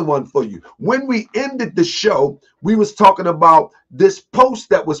another one for you. When we ended the show, we was talking about this post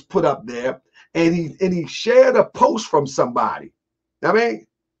that was put up there, and he shared a post from somebody. I mean,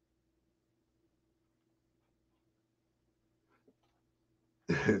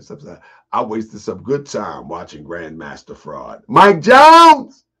 I wasted some good time watching Grandmaster Fraud. Mike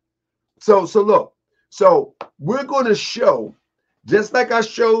Jones. So look, so we're going to show, just like I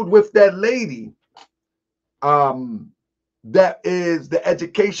showed with that lady, that is the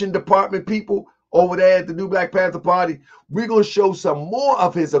education department people over there at the New Black Panther Party. We're going to show some more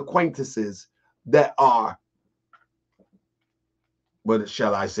of his acquaintances that are, what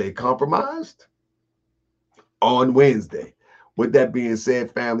shall I say, compromised on Wednesday. With that being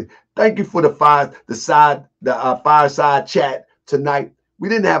said, family, thank you for the fireside chat tonight. We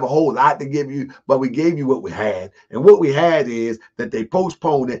didn't have a whole lot to give you, but we gave you what we had. And what we had is that they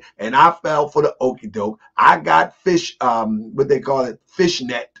postponed it, and I fell for the okie doke. I got fish, what they call it, fish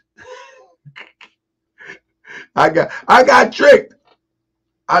net. I got tricked.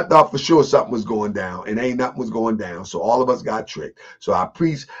 I thought for sure something was going down, and ain't nothing was going down. So all of us got tricked. So I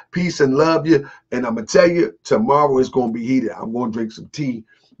peace and love you. And I'm going to tell you, tomorrow it's going to be heated. I'm going to drink some tea,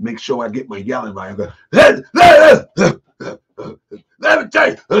 make sure I get my yelling right. I'm going, let me tell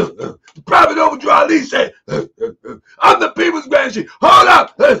you, the Prophet Overdrive Lee said, I'm the people's grandson. Hold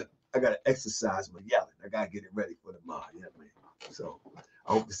up. I got to exercise my yelling. I got to get it ready for tomorrow. You know what I mean? So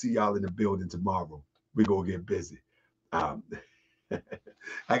I hope to see y'all in the building tomorrow. We're going to get busy.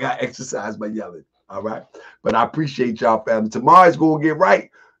 I got to exercise my yelling. All right. But I appreciate y'all, family. Tomorrow it's going to get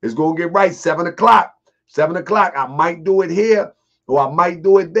right. It's going to get right. 7 o'clock. 7 o'clock. I might do it here or I might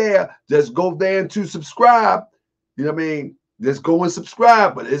do it there. Just go there and to subscribe. You know what I mean? Just go and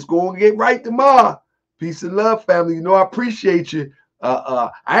subscribe, but it's going to get right tomorrow. Peace and love, family. You know, I appreciate you. I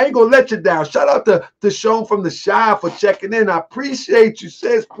ain't going to let you down. Shout out to Sean from the Shy for checking in. I appreciate you,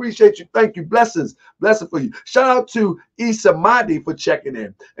 sis. Appreciate you. Thank you. Blessings. Blessing for you. Shout out to Issa Mahdi for checking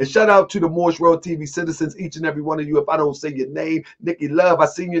in. And shout out to the Moorish World TV citizens, each and every one of you. If I don't say your name, Nikki Love, I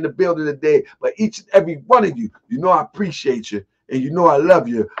seen you in the building today. But each and every one of you, you know I appreciate you. And you know I love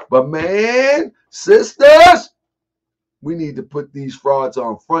you. But man, sisters, we need to put these frauds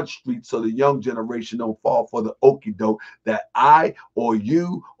on Front Street so the young generation don't fall for the okie doke that I or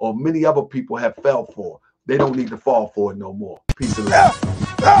you or many other people have fell for. They don't need to fall for it no more. Peace and love.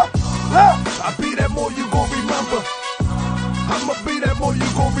 I be that more you gon' remember. I'ma be that more you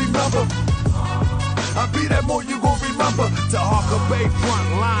gon' remember. I be that more you gon' remember. To Harker Bay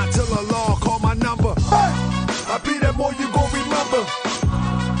front line till the law call my number. I be that more you gon' remember.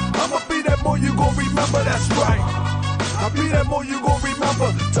 I'ma be that more you gon' remember. That's right. I be that more you gon'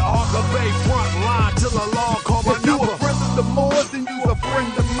 remember. To Harker Bay front line till the law call my number. If you a friend of the Moors, then you a friend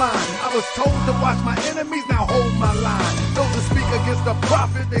of mine. I was told to watch my enemies, now hold my line. Those that speak against the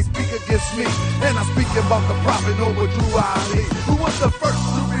prophet, they speak against me. And I'm speaking about the prophet over Drew Ali, who was the first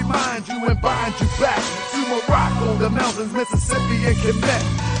to remind you and bind you back to Morocco, the mountains, Mississippi, and Quebec.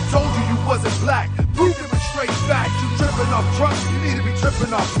 Told you you wasn't black, proved it with straight facts. You tripping off trucks, you need to be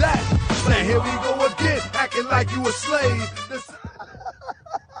tripping off that. Now here we go again, acting like you a slave.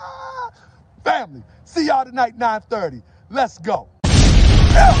 Family, see y'all tonight, 9:30. Let's go. I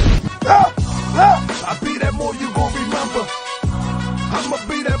be that more you gon' remember. I'ma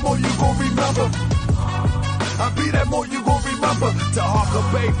be that more you gon' remember. I be that more you gon' remember. To Harker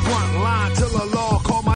Bay front line till the law